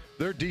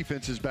 Their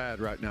defense is bad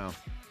right now.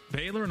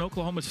 Baylor and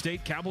Oklahoma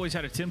State. Cowboys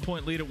had a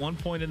 10-point lead at one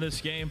point in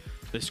this game.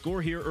 They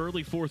score here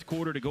early fourth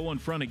quarter to go in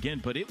front again,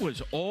 but it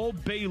was all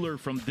Baylor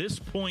from this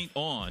point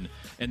on,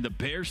 and the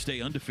Bears stay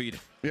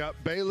undefeated. Yeah,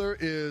 Baylor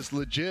is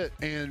legit,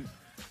 and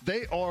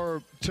they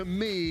are, to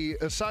me,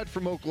 aside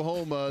from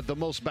Oklahoma, the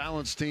most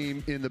balanced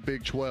team in the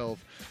Big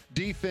 12.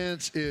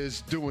 Defense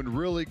is doing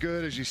really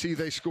good. As you see,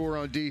 they score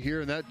on D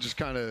here, and that just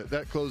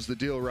that closed the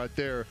deal right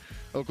there.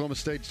 Oklahoma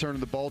State's turning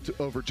the ball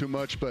over too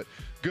much, but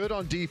good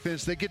on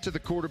defense. They get to the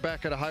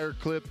quarterback at a higher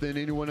clip than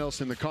anyone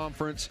else in the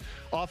conference.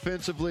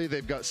 Offensively,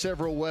 they've got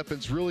several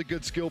weapons, really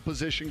good skill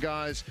position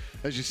guys.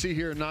 As you see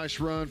here, a nice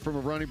run from a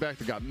running back.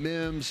 They got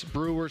Mims.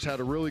 Brewers had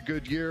a really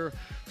good year.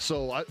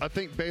 So I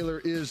think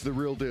Baylor is the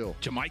real deal.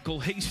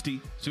 JaMychal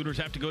Hasty. Sooners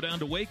have to go down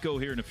to Waco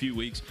here in a few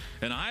weeks.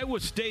 And Iowa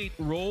State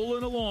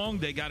rolling along.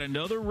 They got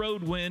another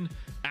road win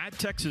at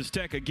Texas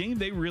Tech, a game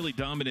they really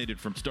dominated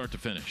from start to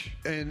finish.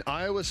 And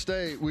Iowa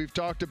State, we've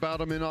talked about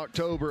them in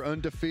October,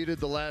 undefeated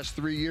the last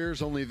 3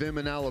 years, only them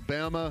in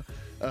Alabama.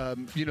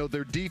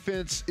 Their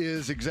defense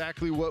is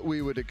exactly what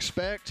we would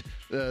expect.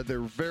 They're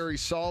very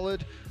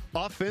solid.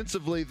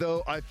 Offensively,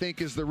 though, I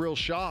think is the real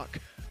shock.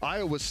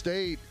 Iowa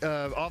State,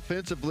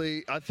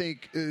 offensively, I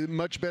think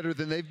much better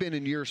than they've been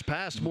in years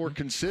past, more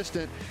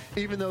consistent,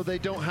 even though they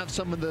don't have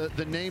some of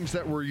the names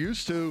that we're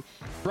used to.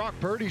 Brock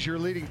Purdy's your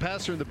leading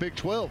passer in the Big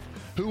 12.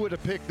 Who would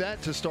have picked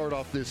that to start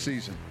off this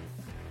season?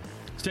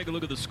 Let's take a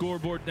look at the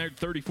scoreboard there.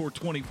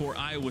 34-24,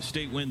 Iowa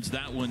State wins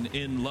that one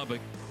in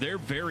Lubbock. They're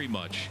very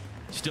much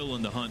still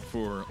in the hunt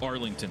for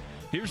Arlington.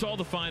 Here's all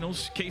the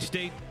finals.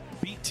 K-State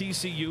beat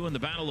TCU in the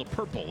Battle of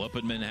Purple up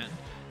in Manhattan,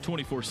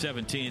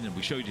 24-17, and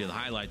we showed you the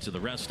highlights of the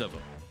rest of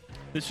them.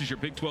 This is your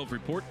Big 12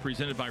 report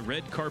presented by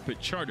Red Carpet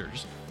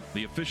Charters,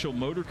 the official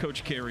motor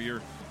coach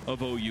carrier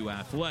of OU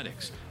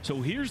Athletics.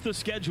 So here's the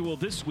schedule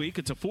this week.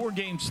 It's a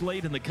 4-game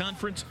slate in the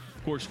conference.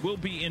 Of course, we'll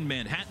be in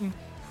Manhattan.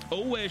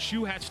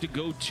 OSU has to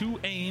go to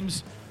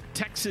Ames,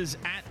 Texas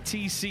at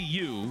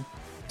TCU,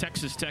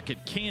 Texas Tech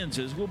at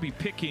Kansas. We'll be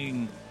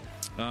picking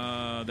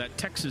that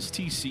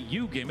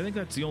Texas-TCU game. I think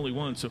that's the only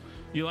one. So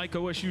you like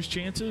OSU's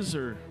chances,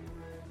 or?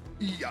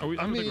 Yeah, I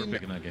don't think we're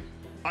picking that game.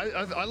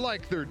 I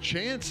like their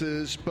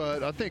chances,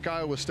 but I think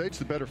Iowa State's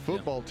the better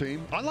football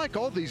team. I like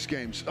all these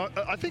games.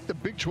 I think the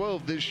Big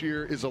 12 this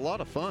year is a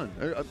lot of fun.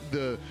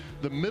 The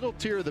middle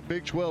tier of the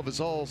Big 12 is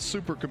all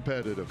super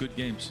competitive. Good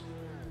games.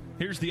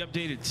 Here's the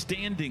updated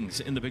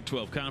standings in the Big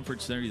 12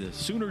 Conference. There, the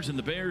Sooners and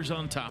the Bears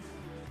on top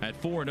at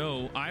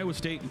 4-0. Iowa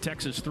State and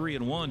Texas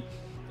 3-1.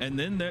 And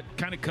then that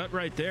kind of cut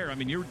right there. I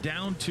mean, you're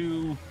down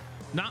to,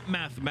 not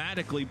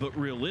mathematically, but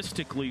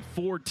realistically,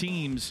 4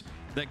 teams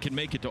that can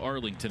make it to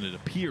Arlington, it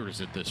appears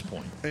at this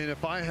point. And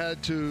if I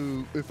had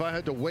to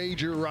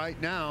wager right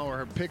now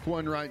or pick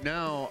one right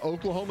now,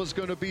 Oklahoma's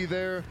going to be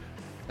there,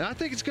 and I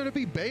think it's going to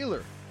be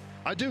Baylor.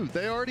 I do.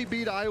 They already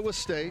beat Iowa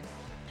State.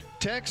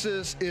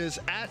 Texas is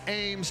at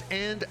Ames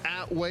and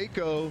at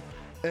Waco,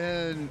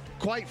 and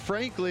quite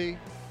frankly,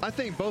 I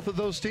think both of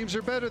those teams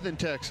are better than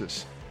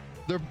Texas.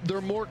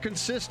 They're more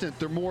consistent.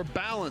 They're more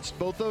balanced.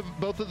 Both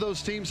of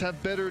those teams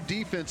have better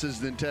defenses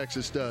than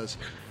Texas does.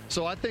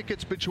 So I think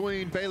it's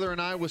between Baylor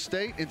and Iowa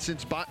State, and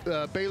since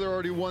Baylor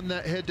already won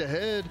that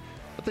head-to-head,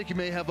 I think you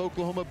may have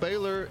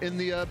Oklahoma-Baylor in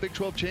the Big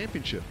 12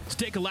 championship. Let's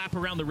take a lap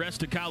around the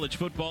rest of college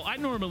football. I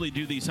normally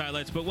do these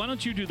highlights, but why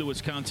don't you do the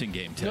Wisconsin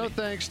game, Teddy? No,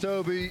 thanks,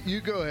 Toby. You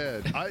go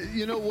ahead.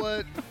 You know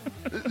what?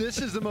 This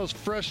is the most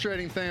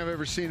frustrating thing I've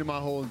ever seen in my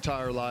whole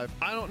entire life.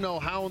 I don't know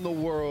how in the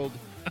world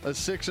a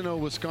 6-0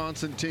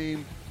 Wisconsin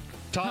team,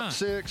 top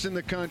 6 in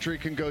the country,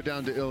 can go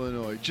down to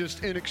Illinois.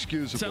 Just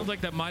inexcusable. Sounds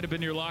like that might have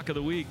been your lock of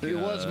the week. It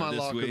was my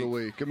lock of the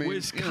week. I mean,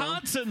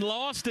 Wisconsin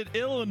lost at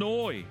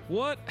Illinois.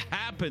 What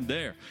happened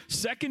there?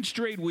 Second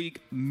straight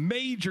week,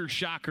 major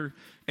shocker,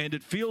 and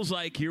it feels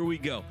like, here we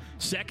go.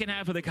 Second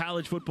half of the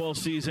college football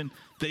season,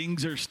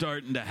 things are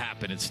starting to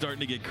happen. It's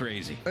starting to get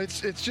crazy.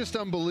 It's just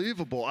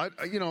unbelievable.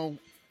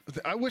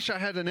 I wish I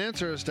had an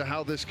answer as to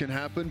how this can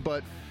happen,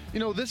 but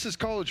this is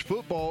college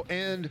football,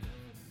 and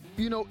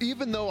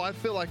even though I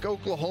feel like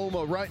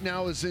Oklahoma right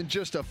now is in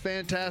just a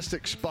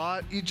fantastic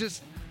spot,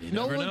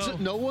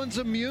 no one's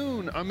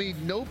immune. I mean,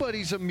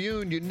 nobody's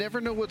immune. You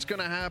never know what's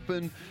going to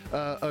happen.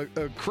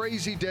 A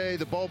crazy day,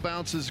 the ball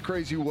bounces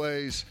crazy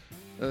ways.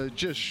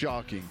 Just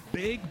shocking.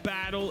 Big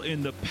battle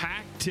in the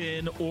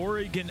Pac-10,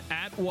 Oregon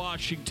at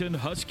Washington.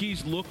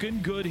 Huskies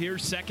looking good here,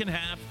 second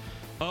half,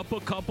 up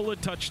a couple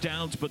of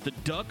touchdowns, but the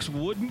Ducks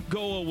wouldn't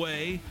go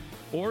away.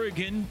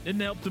 Oregon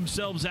didn't help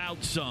themselves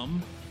out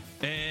some,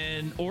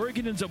 and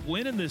Oregon ends up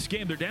winning this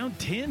game. They're down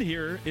 10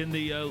 here in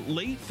the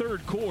late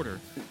third quarter,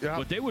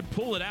 but they would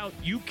pull it out.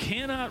 You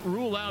cannot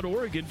rule out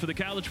Oregon for the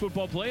college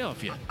football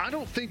playoff yet. I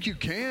don't think you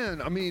can.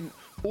 I mean,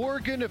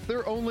 Oregon, if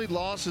their only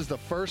loss is the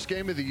first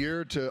game of the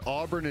year to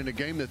Auburn in a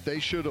game that they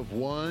should have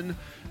won,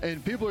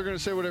 and people are going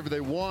to say whatever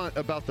they want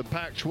about the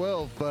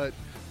Pac-12, but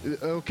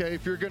okay,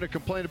 if you're going to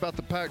complain about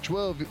the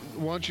Pac-12,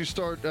 why don't you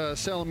start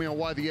selling me on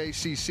why the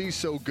ACC is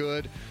so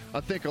good? I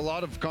think a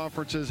lot of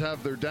conferences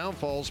have their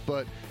downfalls,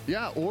 but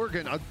yeah,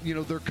 Oregon,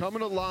 they're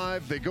coming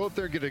alive. They go up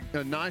there and get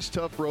a nice,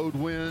 tough road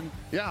win.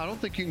 Yeah, I don't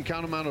think you can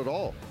count them out at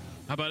all.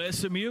 How about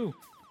SMU?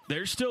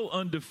 They're still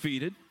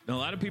undefeated. A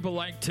lot of people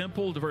like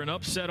Temple for an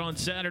upset on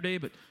Saturday,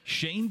 but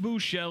Shane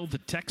Buechele, the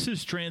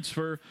Texas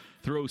transfer,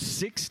 throws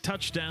 6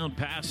 touchdown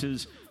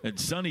passes, and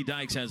Sonny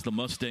Dykes has the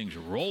Mustangs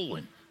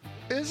rolling.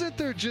 Isn't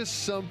there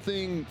just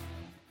something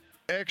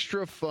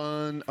extra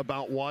fun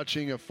about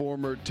watching a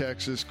former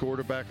Texas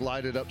quarterback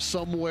light it up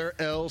somewhere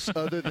else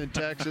other than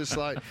Texas?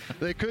 Like,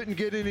 they couldn't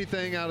get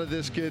anything out of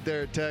this kid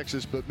there at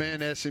Texas, but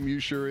man, SMU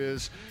sure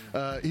is.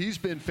 He's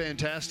been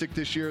fantastic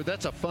this year.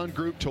 That's a fun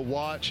group to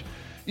watch.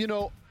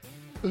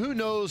 Who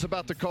knows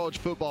about the college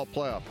football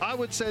playoff? I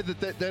would say that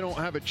they don't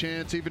have a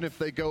chance even if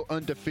they go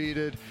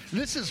undefeated.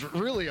 This is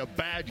really a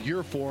bad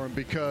year for them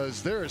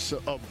because there's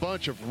a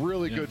bunch of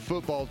really good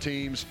football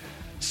teams.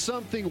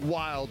 Something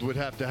wild would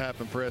have to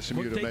happen for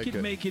SMU to make it. They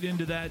could make it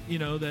into that,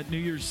 that New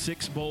Year's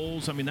Six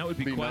bowls. I mean, that would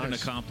be quite an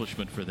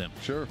accomplishment for them.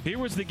 Sure. Here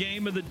was the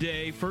game of the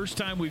day. First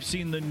time we've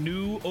seen the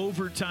new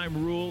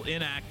overtime rule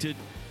enacted.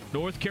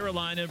 North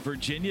Carolina,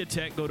 Virginia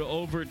Tech go to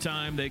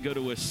overtime. They go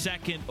to a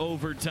second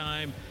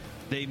overtime.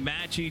 They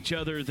match each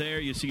other there.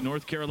 You see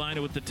North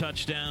Carolina with the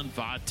touchdown.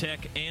 Vatech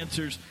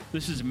answers.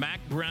 This is Mac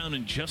Brown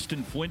and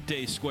Justin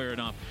Fuentes squaring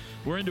off.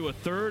 We're into a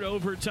third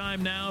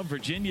overtime now.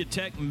 Virginia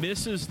Tech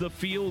misses the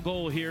field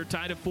goal here,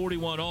 tied at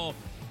 41-all.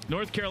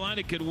 North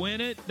Carolina could win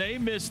it. They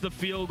missed the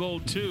field goal,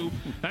 too.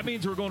 That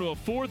means we're going to a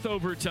fourth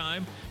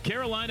overtime.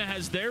 Carolina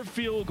has their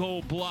field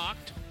goal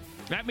blocked.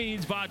 That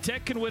means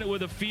Vatech can win it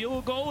with a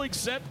field goal,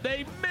 except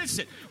they miss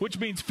it, which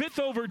means fifth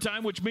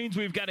overtime, which means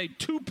we've got a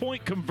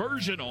 2-point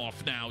conversion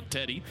off now,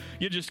 Teddy.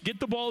 You just get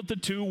the ball at the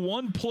 2,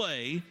 one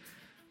play.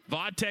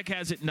 Vatech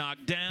has it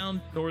knocked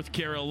down. North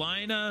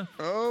Carolina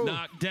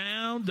knocked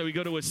down. Then we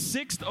go to a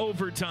sixth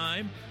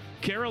overtime.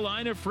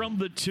 Carolina from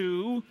the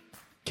 2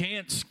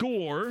 can't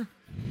score.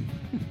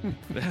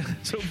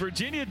 So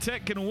Virginia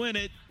Tech can win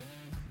it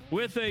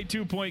with a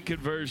 2-point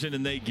conversion,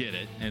 and they get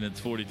it, and it's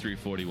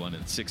 43-41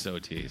 and 6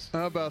 OTs.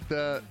 How about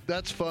that?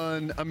 That's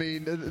fun. I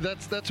mean,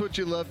 that's what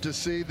you love to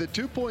see. The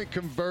 2-point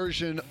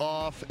conversion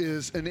off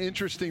is an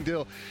interesting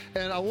deal,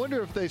 and I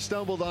wonder if they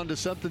stumbled onto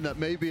something that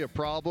may be a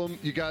problem.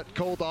 You got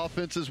cold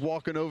offenses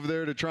walking over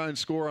there to try and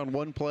score on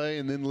one play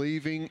and then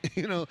leaving,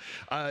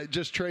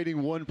 just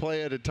trading one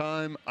play at a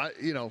time. I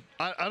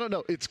don't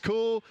know. It's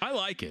cool. I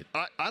like it.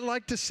 I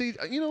like to see,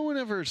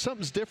 whenever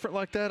something's different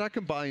like that, I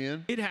can buy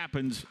in. It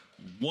happens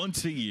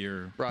once a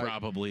year,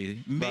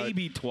 probably,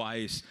 maybe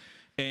twice.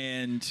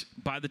 And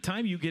by the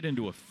time you get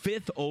into a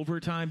fifth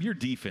overtime, your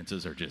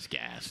defenses are just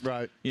gassed.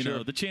 Right.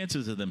 The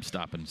chances of them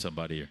stopping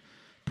somebody are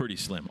pretty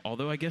slim.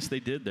 Although I guess they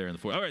did there in the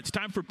fourth. All right, it's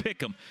time for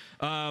Pick'em.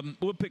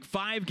 We'll pick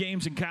 5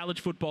 games in college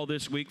football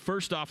this week.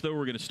 First off, though,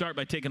 we're going to start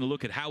by taking a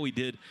look at how we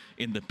did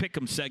in the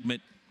Pick'em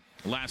segment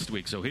last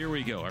week. So here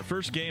we go. Our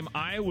first game,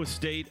 Iowa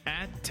State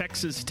at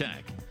Texas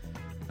Tech.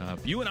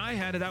 You and I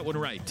had that one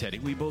right, Teddy.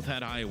 We both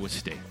had Iowa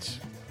State.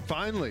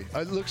 Finally.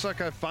 It looks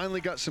like I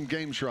finally got some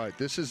games right.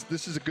 This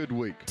is a good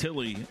week.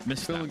 Tilly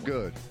missed that. Feeling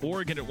good.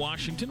 Oregon at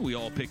Washington, we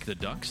all picked the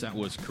Ducks. That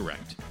was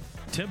correct.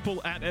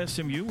 Temple at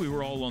SMU, we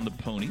were all on the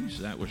Ponies.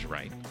 That was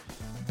right.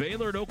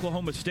 Baylor at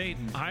Oklahoma State.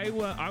 I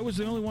was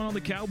the only one on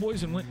the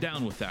Cowboys and went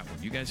down with that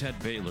one. You guys had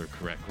Baylor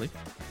correctly.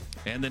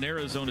 And then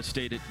Arizona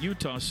State at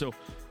Utah. So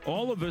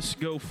all of us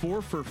go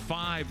 4 for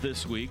 5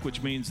 this week,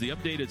 which means the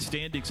updated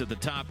standings at the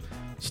top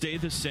stay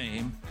the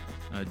same.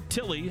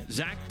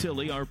 Zach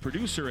Tilly, our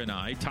producer, and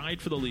I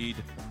tied for the lead,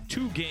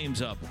 2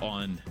 games up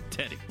on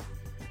Teddy.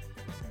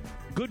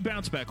 Good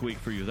bounce back week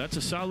for you. That's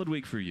a solid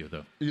week for you,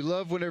 though. You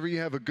love whenever you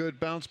have a good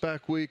bounce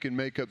back week and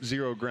make up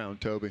 0 ground,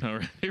 Toby. All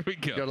right, here we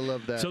go. Gotta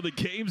love that. So the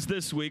games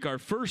this week, our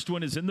first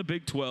one is in the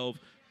Big 12,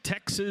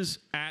 Texas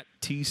at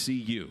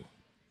TCU.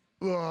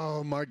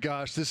 Oh, my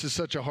gosh. This is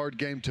such a hard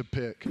game to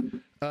pick.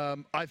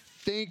 I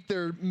think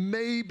there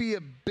may be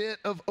a bit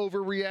of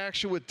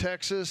overreaction with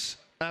Texas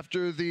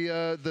after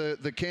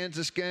the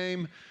Kansas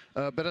game.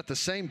 But at the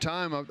same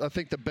time, I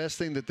think the best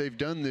thing that they've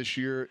done this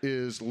year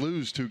is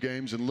lose 2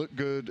 games and look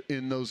good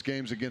in those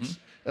games against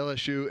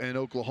LSU and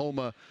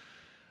Oklahoma.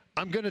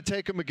 I'm going to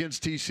take them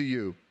against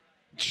TCU.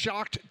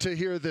 Shocked to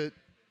hear that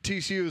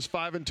TCU is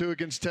 5-2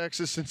 against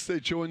Texas since they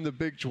joined the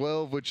Big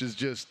 12, which is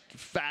just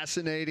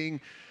fascinating.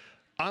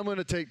 I'm going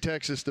to take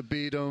Texas to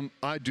beat them.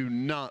 I do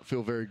not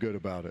feel very good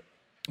about it.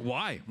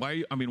 Why?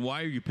 Why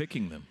are you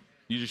picking them?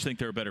 You just think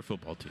they're a better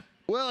football team?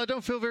 Well, I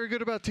don't feel very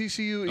good about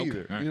TCU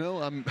either. Right. You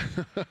know, I'm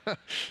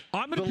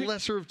the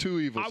lesser of two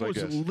evils, I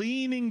guess. I was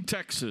leaning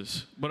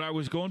Texas, but I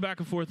was going back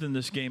and forth in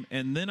this game,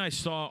 and then I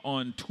saw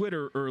on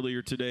Twitter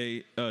earlier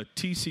today,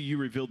 TCU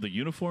revealed the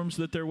uniforms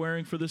that they're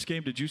wearing for this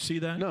game. Did you see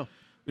that? No.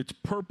 It's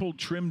purple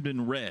trimmed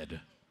in red.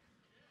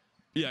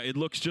 Yeah, it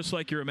looks just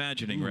like you're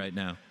imagining right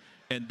now.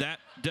 And that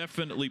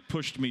definitely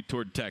pushed me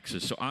toward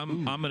Texas. So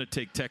I'm going to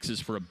take Texas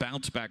for a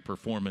bounce-back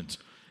performance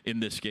in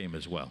this game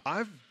as well.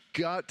 I've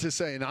got to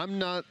say, and I'm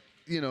not,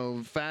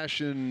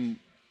 fashion,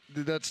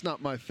 that's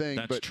not my thing.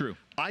 That's but true.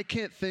 I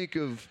can't think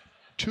of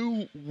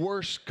two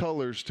worse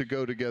colors to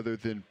go together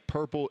than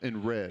purple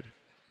and red.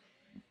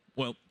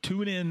 Well,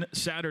 tune in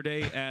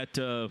Saturday at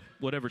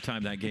whatever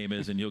time that game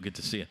is, and you'll get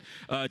to see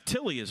it.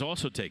 Tilly is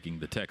also taking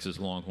the Texas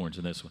Longhorns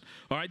in this one.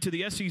 All right, to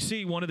the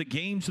SEC, one of the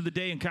games of the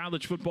day in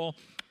college football.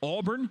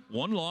 Auburn,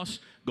 1 loss,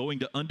 going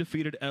to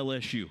undefeated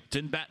LSU. It's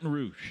in Baton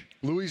Rouge.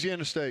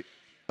 Louisiana State.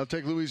 I'll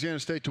take Louisiana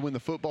State to win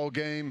the football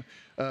game.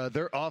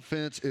 Their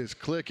offense is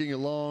clicking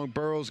along.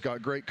 Burrow's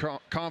got great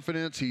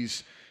confidence.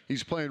 He's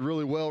playing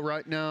really well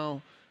right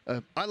now.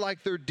 I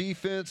like their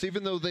defense.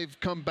 Even though they've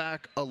come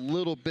back a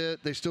little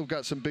bit, they still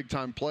got some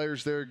big-time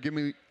players there. Give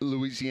me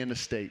Louisiana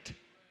State.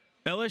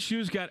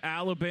 LSU's got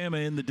Alabama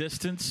in the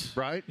distance.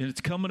 Right. And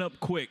it's coming up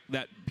quick.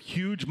 That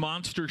huge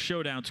monster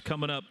showdown's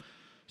coming up.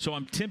 So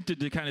I'm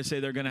tempted to kind of say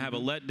they're going to have a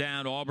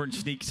letdown. Auburn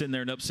sneaks in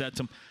there and upsets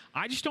them.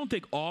 I just don't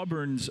think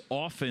Auburn's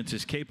offense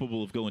is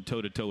capable of going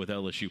toe-to-toe with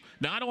LSU.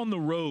 Not on the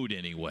road,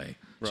 anyway.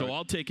 Right. So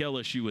I'll take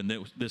LSU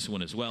in this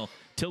one as well.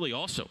 Tilly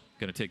also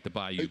going to take the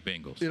Bayou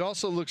Bengals. It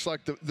also looks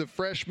like the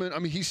freshman, I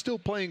mean, he's still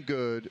playing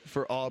good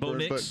for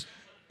Auburn, but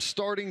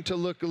starting to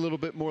look a little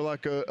bit more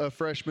like a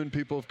freshman.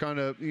 People have kind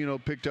of,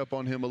 picked up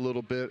on him a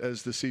little bit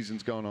as the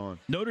season's gone on.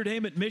 Notre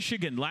Dame at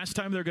Michigan. Last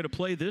time they're going to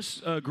play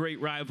this great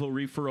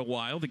rivalry for a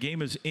while. The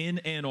game is in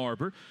Ann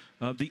Arbor.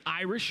 The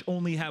Irish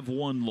only have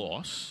 1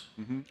 loss.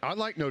 I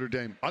like Notre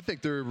Dame. I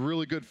think they're a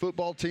really good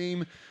football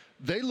team.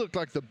 They look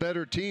like the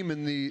better team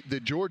in the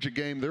Georgia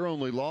game. They're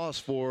only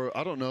lost for,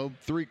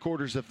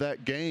 3/4 of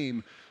that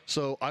game.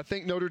 So I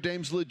think Notre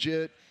Dame's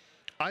legit.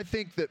 I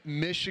think that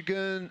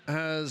Michigan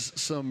has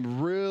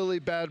some really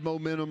bad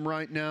momentum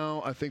right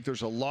now. I think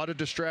there's a lot of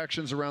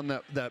distractions around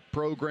that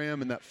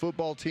program and that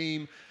football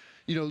team.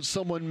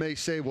 Someone may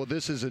say, well,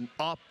 this is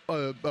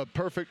a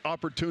perfect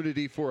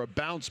opportunity for a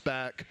bounce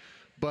back.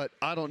 But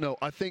I don't know.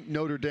 I think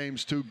Notre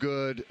Dame's too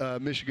good.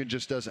 Michigan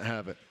just doesn't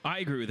have it. I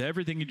agree with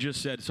everything you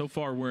just said. So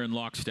far, we're in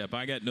lockstep.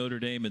 I got Notre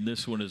Dame in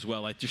this one as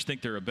well. I just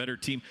think they're a better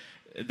team.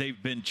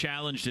 They've been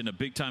challenged in a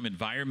big-time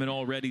environment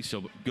already,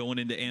 so going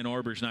into Ann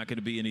Arbor is not going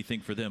to be anything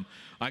for them.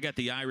 I got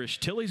the Irish.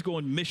 Tilly's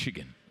going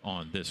Michigan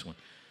on this one.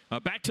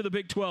 Back to the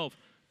Big 12.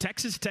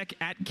 Texas Tech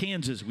at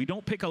Kansas. We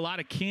don't pick a lot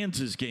of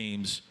Kansas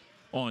games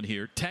on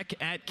here. Tech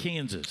at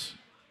Kansas.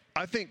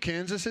 I think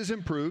Kansas has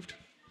improved.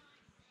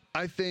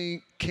 I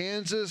think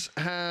Kansas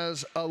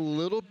has a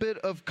little bit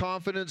of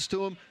confidence to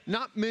them.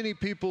 Not many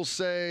people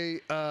say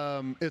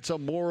it's a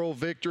moral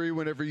victory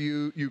whenever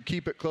you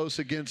keep it close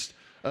against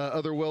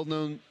other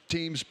well-known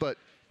teams, but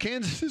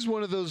Kansas is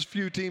one of those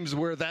few teams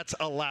where that's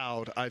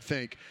allowed, I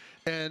think.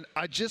 And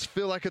I just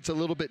feel like it's a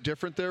little bit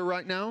different there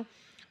right now.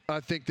 I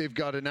think they've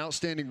got an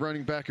outstanding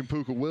running back in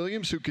Puka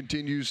Williams who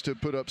continues to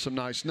put up some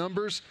nice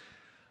numbers.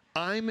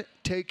 I'm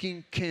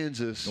taking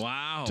Kansas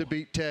to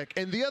beat Tech.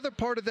 And the other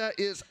part of that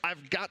is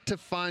I've got to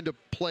find a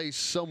place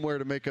somewhere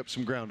to make up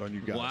some ground on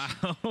you guys.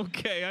 Wow.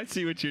 Okay, I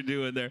see what you're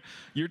doing there.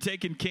 You're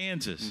taking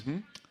Kansas.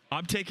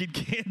 I'm taking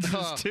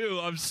Kansas, too.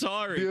 I'm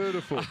sorry.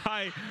 Beautiful.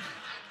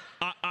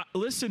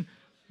 Listen,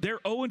 they're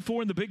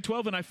 0-4 in the Big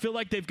 12, and I feel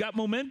like they've got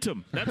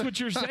momentum. That's what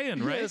you're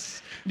saying, right?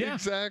 Yes, yeah,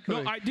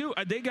 exactly. No, I do.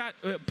 They got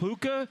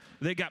Puka.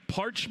 They got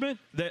Parchment.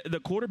 The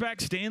quarterback,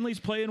 Stanley's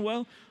playing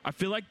well. I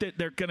feel like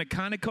they're going to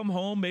kind of come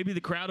home. Maybe the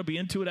crowd will be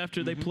into it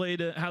after they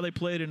played how they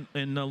played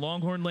in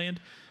Longhorn land.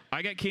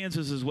 I got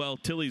Kansas as well.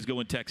 Tilly's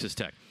going Texas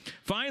Tech.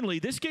 Finally,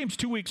 this game's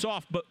 2 weeks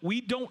off, but we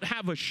don't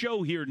have a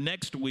show here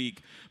next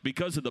week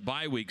because of the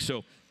bye week.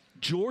 So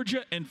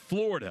Georgia and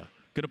Florida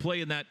going to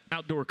play in that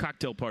outdoor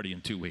cocktail party in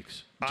 2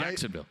 weeks.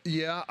 Jacksonville.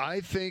 I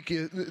think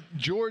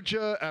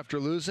Georgia, after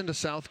losing to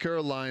South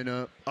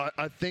Carolina,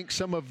 I think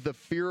some of the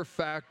fear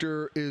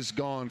factor is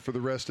gone for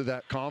the rest of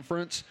that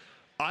conference.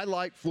 I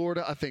like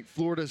Florida. I think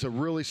Florida's a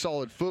really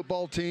solid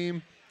football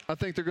team. I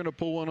think they're going to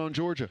pull one on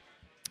Georgia.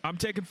 I'm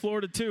taking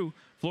Florida, too.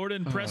 Florida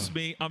impressed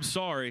me. I'm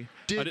sorry.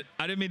 I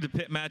didn't mean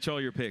to match all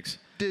your picks.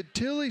 Did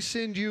Tilly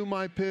send you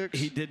my picks?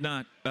 He did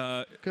not.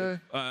 Okay.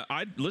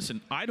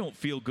 Listen, I don't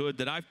feel good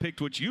that I've picked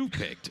what you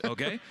picked,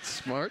 okay?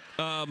 Smart.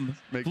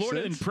 Makes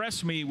Florida sense.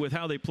 Impressed me with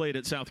how they played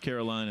at South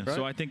Carolina,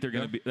 so I think they're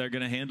going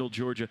to handle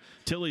Georgia.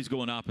 Tilly's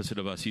going opposite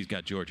of us. He's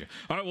got Georgia.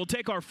 All right, we'll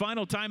take our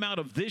final timeout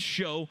of this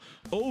show.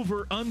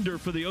 Over/under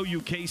for the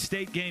OU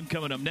State game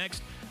coming up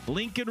next.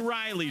 Lincoln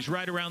Riley's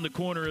right around the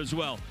corner as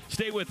well.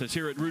 Stay with us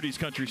here at Rudy's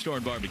Country Store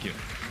and Barbecue.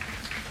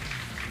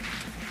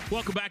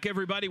 Welcome back,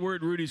 everybody. We're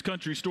at Rudy's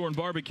Country Store and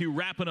Barbecue,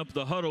 wrapping up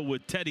the huddle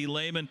with Teddy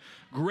Lehman.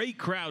 Great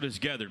crowd is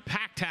gathered.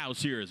 Packed house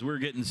here as we're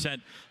getting set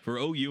for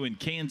OU and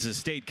Kansas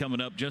State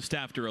coming up just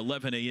after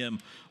 11 a.m.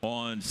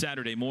 on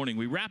Saturday morning.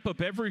 We wrap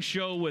up every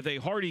show with a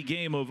hearty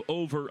game of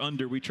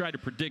over-under. We try to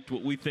predict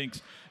what we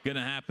think's going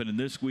to happen in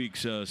this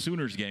week's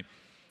Sooners game.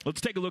 Let's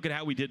take a look at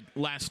how we did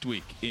last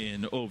week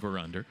in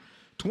over-under.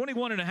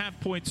 21.5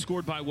 points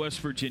scored by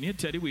West Virginia.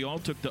 Teddy, we all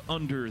took the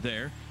under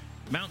there.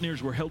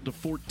 Mountaineers were held to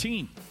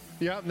 14.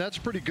 Yeah, and that's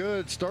pretty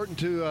good. Starting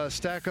to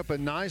stack up a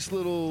nice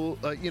little,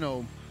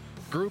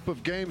 group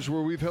of games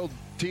where we've held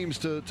teams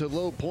to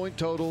low point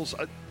totals.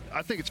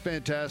 I think it's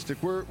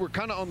fantastic. We're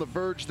kind of on the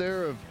verge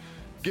there of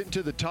getting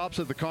to the tops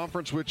of the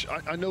conference, which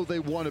I know they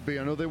want to be.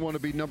 I know they want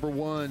to be number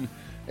one.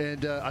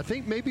 And I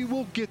think maybe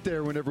we'll get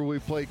there whenever we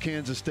play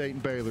Kansas State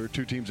and Baylor,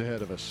 2 teams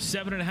ahead of us.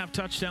 7.5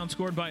 touchdowns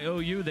scored by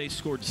OU. They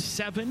scored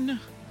 7,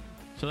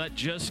 so that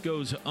just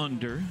goes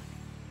under.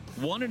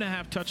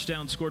 1.5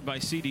 touchdowns scored by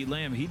C.D.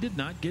 Lamb. He did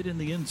not get in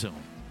the end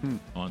zone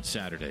on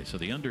Saturday, so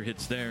the under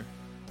hits there.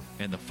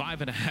 And the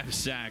 5.5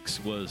 sacks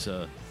was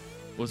a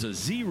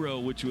 0,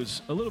 which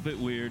was a little bit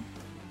weird.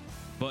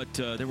 But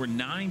there were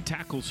 9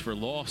 tackles for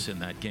loss in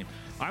that game.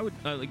 I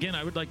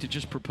would like to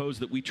just propose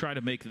that we try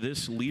to make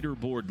this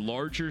leaderboard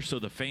larger so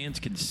the fans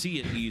can see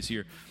it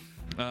easier.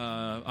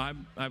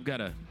 I've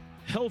got a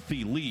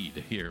healthy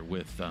lead here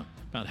with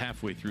about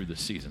halfway through the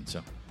season,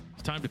 so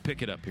it's time to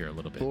pick it up here a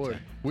little bit. Boy,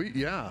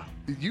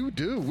 you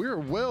do. We're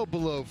well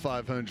below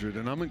 500,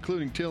 and I'm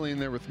including Tilly in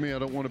there with me. I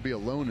don't want to be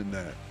alone in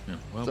that. Yeah,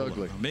 well, it's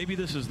ugly. Maybe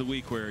this is the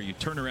week where you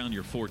turn around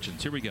your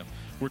fortunes. Here we go.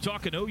 We're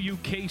talking OU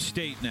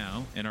K-State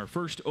now, and our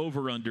first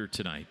over-under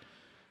tonight.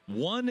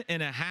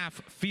 1.5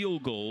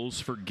 field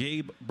goals for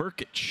Gabe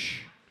Burkich.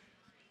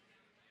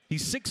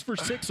 He's 6 for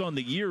 6 on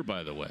the year,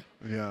 by the way.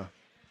 Yeah.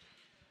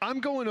 I'm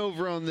going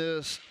over on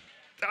this.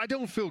 I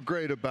don't feel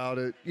great about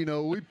it.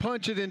 We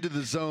punch it into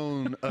the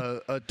zone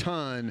a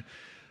ton.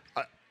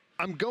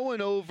 I'm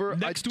going over.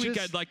 Next week,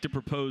 I'd like to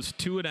propose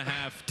 2.5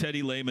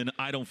 Teddy Lehman.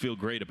 I don't feel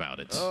great about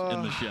it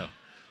in the show.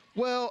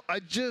 Well,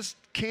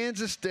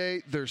 Kansas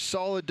State, they're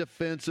solid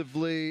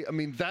defensively. I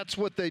mean, that's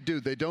what they do.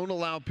 They don't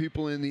allow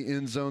people in the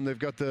end zone. They've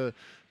got the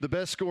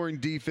best scoring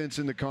defense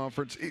in the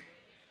conference.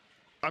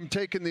 I'm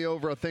taking the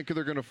over. I think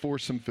they're going to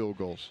force some field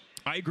goals.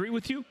 I agree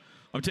with you.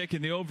 I'm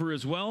taking the over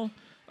as well.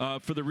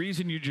 For the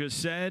reason you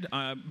just said,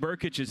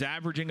 Burkich is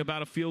averaging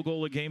about a field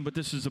goal a game, but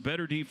this is a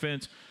better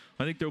defense.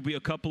 I think there'll be a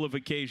couple of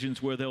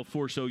occasions where they'll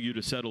force OU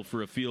to settle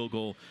for a field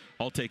goal.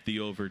 I'll take the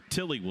over.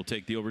 Tilly will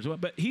take the over as well.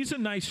 But he's a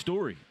nice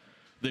story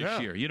this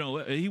year.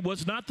 He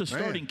was not the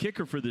starting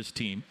kicker for this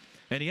team,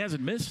 and he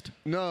hasn't missed.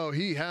 No,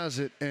 he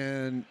hasn't,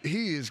 and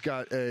he has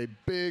got a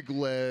big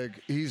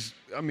leg.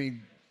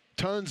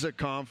 Tons of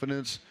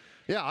confidence.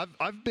 Yeah,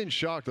 I've been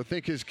shocked. I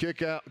think his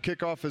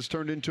kickoff has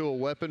turned into a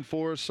weapon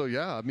for us. So,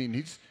 yeah,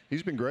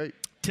 he's been great.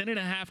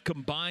 10.5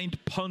 combined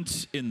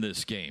punts in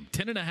this game.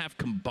 10.5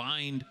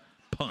 combined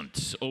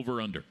punts, over,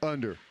 under.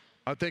 Under.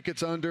 I think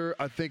it's under.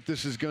 I think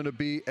this is going to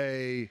be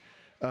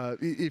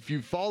if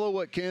you follow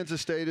what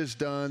Kansas State has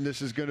done,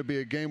 this is going to be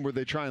a game where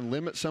they try and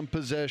limit some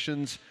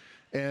possessions,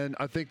 and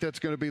I think that's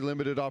going to be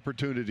limited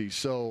opportunities.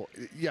 So,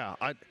 yeah,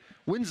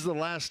 when's the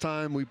last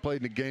time we played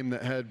in a game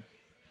that had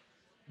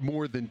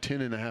more than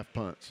 10.5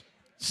 punts?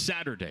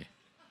 Saturday.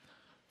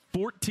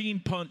 14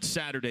 punts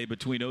Saturday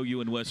between OU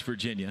and West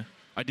Virginia.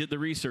 I did the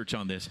research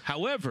on this.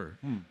 However,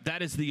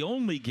 that is the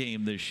only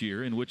game this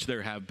year in which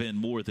there have been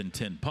more than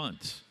 10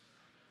 punts.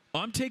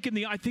 I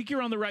think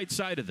you're on the right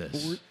side of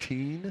this.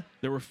 14?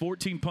 There were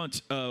 14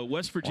 punts.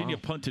 West Virginia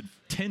punted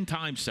 10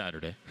 times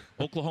Saturday.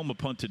 Oklahoma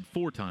punted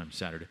 4 times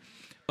Saturday.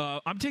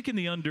 I'm taking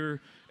the under,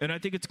 and I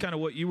think it's kind of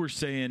what you were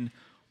saying.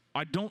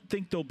 I don't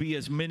think there'll be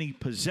as many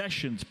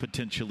possessions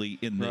potentially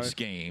in this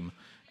game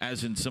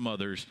as in some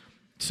others.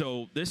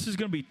 So this is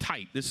going to be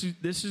tight. This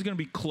is going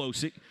to be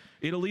close.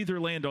 It'll either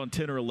land on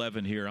 10 or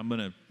 11 here. I'm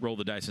going to roll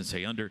the dice and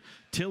say under.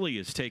 Tilly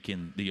is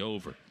taking the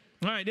over.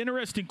 All right,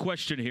 interesting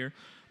question here.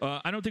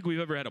 I don't think we've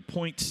ever had a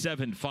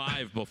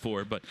 .75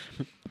 before, but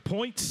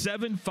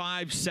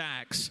 .75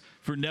 sacks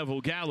for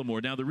Neville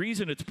Gallimore. Now, the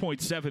reason it's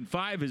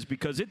 .75 is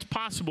because it's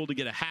possible to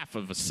get a half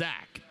of a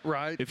sack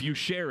if you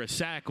share a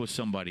sack with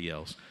somebody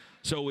else.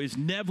 So is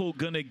Neville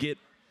going to get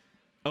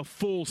a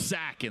full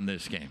sack in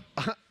this game?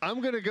 I'm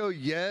going to go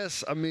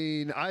yes.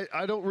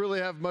 I don't really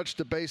have much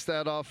to base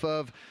that off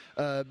of.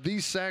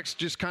 These sacks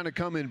just kind of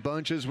come in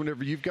bunches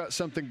whenever you've got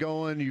something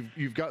going,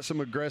 you've got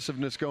some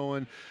aggressiveness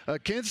going.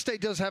 Kansas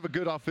State does have a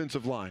good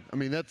offensive line.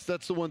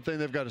 That's the one thing.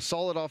 They've got a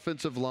solid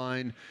offensive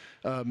line.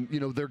 They're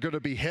going to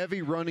be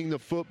heavy running the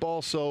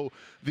football, so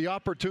the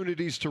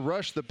opportunities to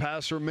rush the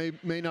passer may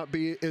not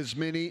be as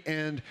many,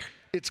 and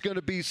it's going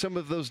to be some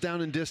of those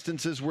down and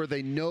distances where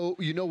they know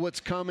what's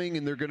coming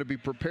and they're going to be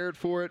prepared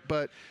for it.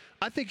 But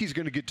I think he's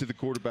going to get to the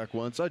quarterback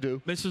once. I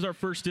do. This is our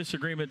first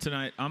disagreement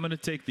tonight. I'm going to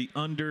take the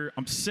under.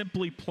 I'm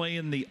simply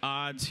playing the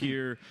odds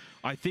here.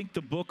 I think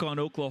the book on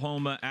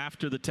Oklahoma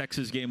after the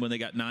Texas game when they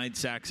got 9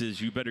 sacks is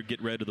you better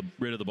get rid of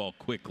the ball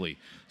quickly.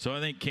 So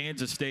I think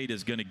Kansas State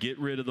is going to get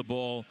rid of the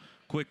ball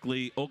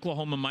quickly.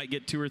 Oklahoma might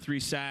get 2 or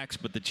 3 sacks,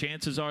 but the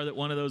chances are that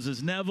one of those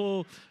is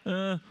Neville.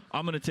 I'm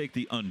going to take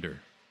the under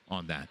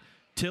on that.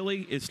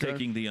 Tilly is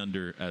taking the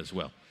under as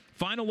well.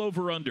 Final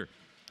over-under.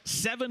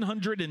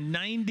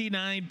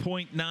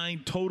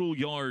 799.9 total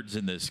yards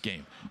in this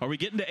game. Are we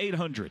getting to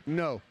 800?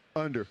 No,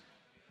 under.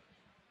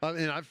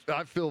 And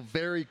I feel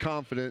very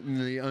confident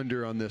in the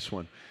under on this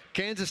one.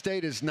 Kansas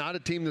State is not a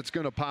team that's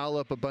going to pile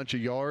up a bunch of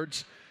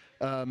yards.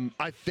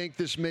 I think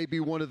this may be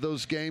one of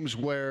those games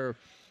where,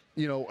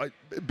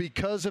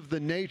 because of the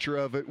nature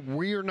of it,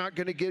 we are not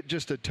going to get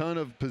just a ton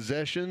of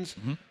possessions.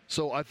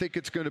 So I think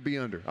it's going to be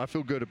under. I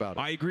feel good about it.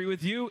 I agree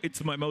with you.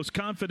 It's my most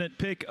confident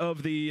pick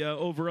of the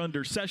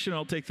over-under session.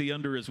 I'll take the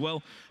under as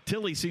well.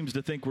 Tilly seems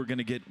to think we're going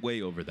to get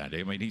way over that.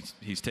 I mean,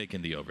 he's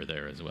taking the over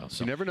there as well.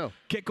 So you never know.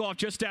 Kickoff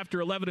just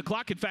after 11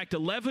 o'clock. In fact,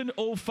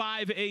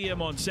 11:05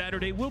 a.m. on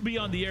Saturday. We'll be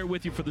on the air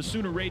with you for the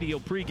Sooner Radio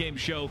pregame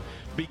show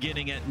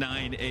beginning at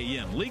 9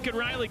 a.m. Lincoln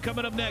Riley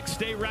coming up next.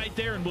 Stay right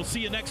there, and we'll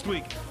see you next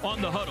week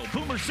on The Huddle.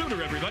 Boomer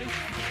Sooner, everybody.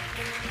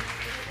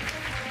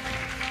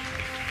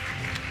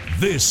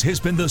 This has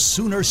been the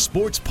Sooner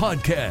Sports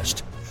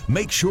Podcast.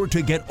 Make sure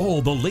to get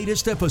all the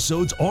latest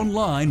episodes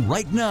online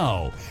right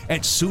now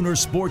at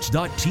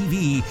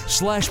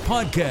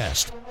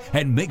Soonersports.tv/podcast.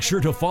 And make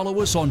sure to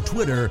follow us on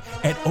Twitter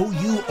at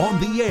OU On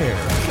The Air.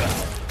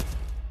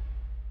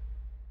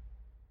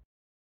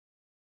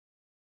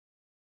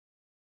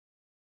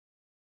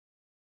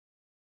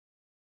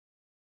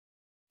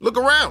 Look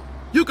around.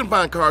 You can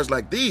find cars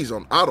like these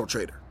on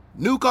AutoTrader.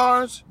 New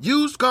cars,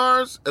 used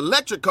cars,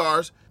 electric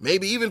cars,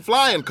 maybe even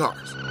flying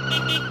cars.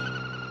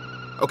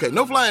 Okay,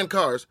 no flying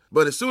cars,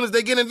 but as soon as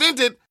they get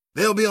invented,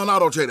 they'll be on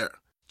AutoTrader.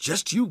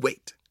 Just you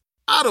wait.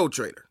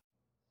 AutoTrader.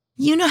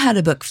 You know how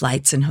to book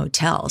flights and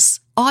hotels.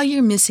 All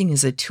you're missing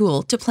is a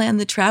tool to plan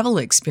the travel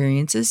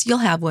experiences you'll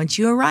have once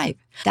you arrive.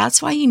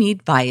 That's why you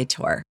need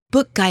Viator.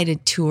 Book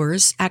guided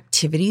tours,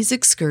 activities,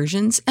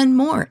 excursions, and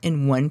more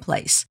in one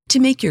place to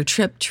make your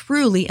trip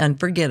truly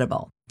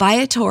unforgettable.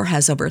 Viator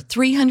has over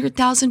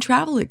 300,000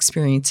 travel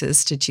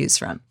experiences to choose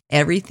from.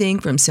 Everything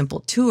from simple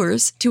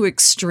tours to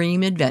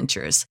extreme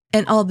adventures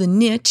and all the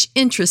niche,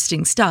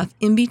 interesting stuff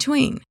in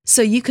between.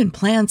 So you can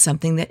plan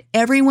something that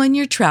everyone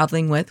you're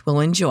traveling with will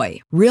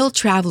enjoy. Real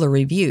traveler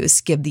reviews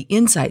give the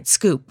inside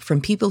scoop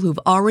from people who've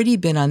already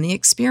been on the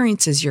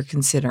experiences you're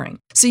considering.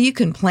 So you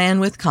can plan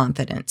with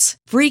confidence.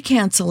 Free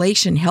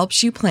cancellation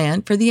helps you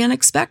plan for the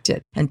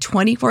unexpected. And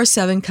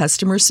 24/7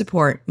 customer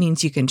support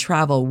means you can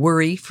travel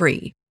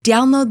worry-free.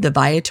 Download the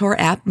Viator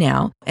app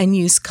now and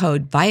use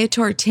code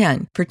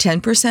Viator10 for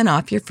 10%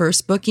 off your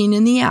first booking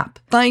in the app.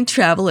 Find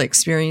travel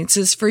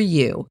experiences for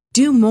you.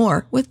 Do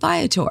more with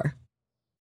Viator.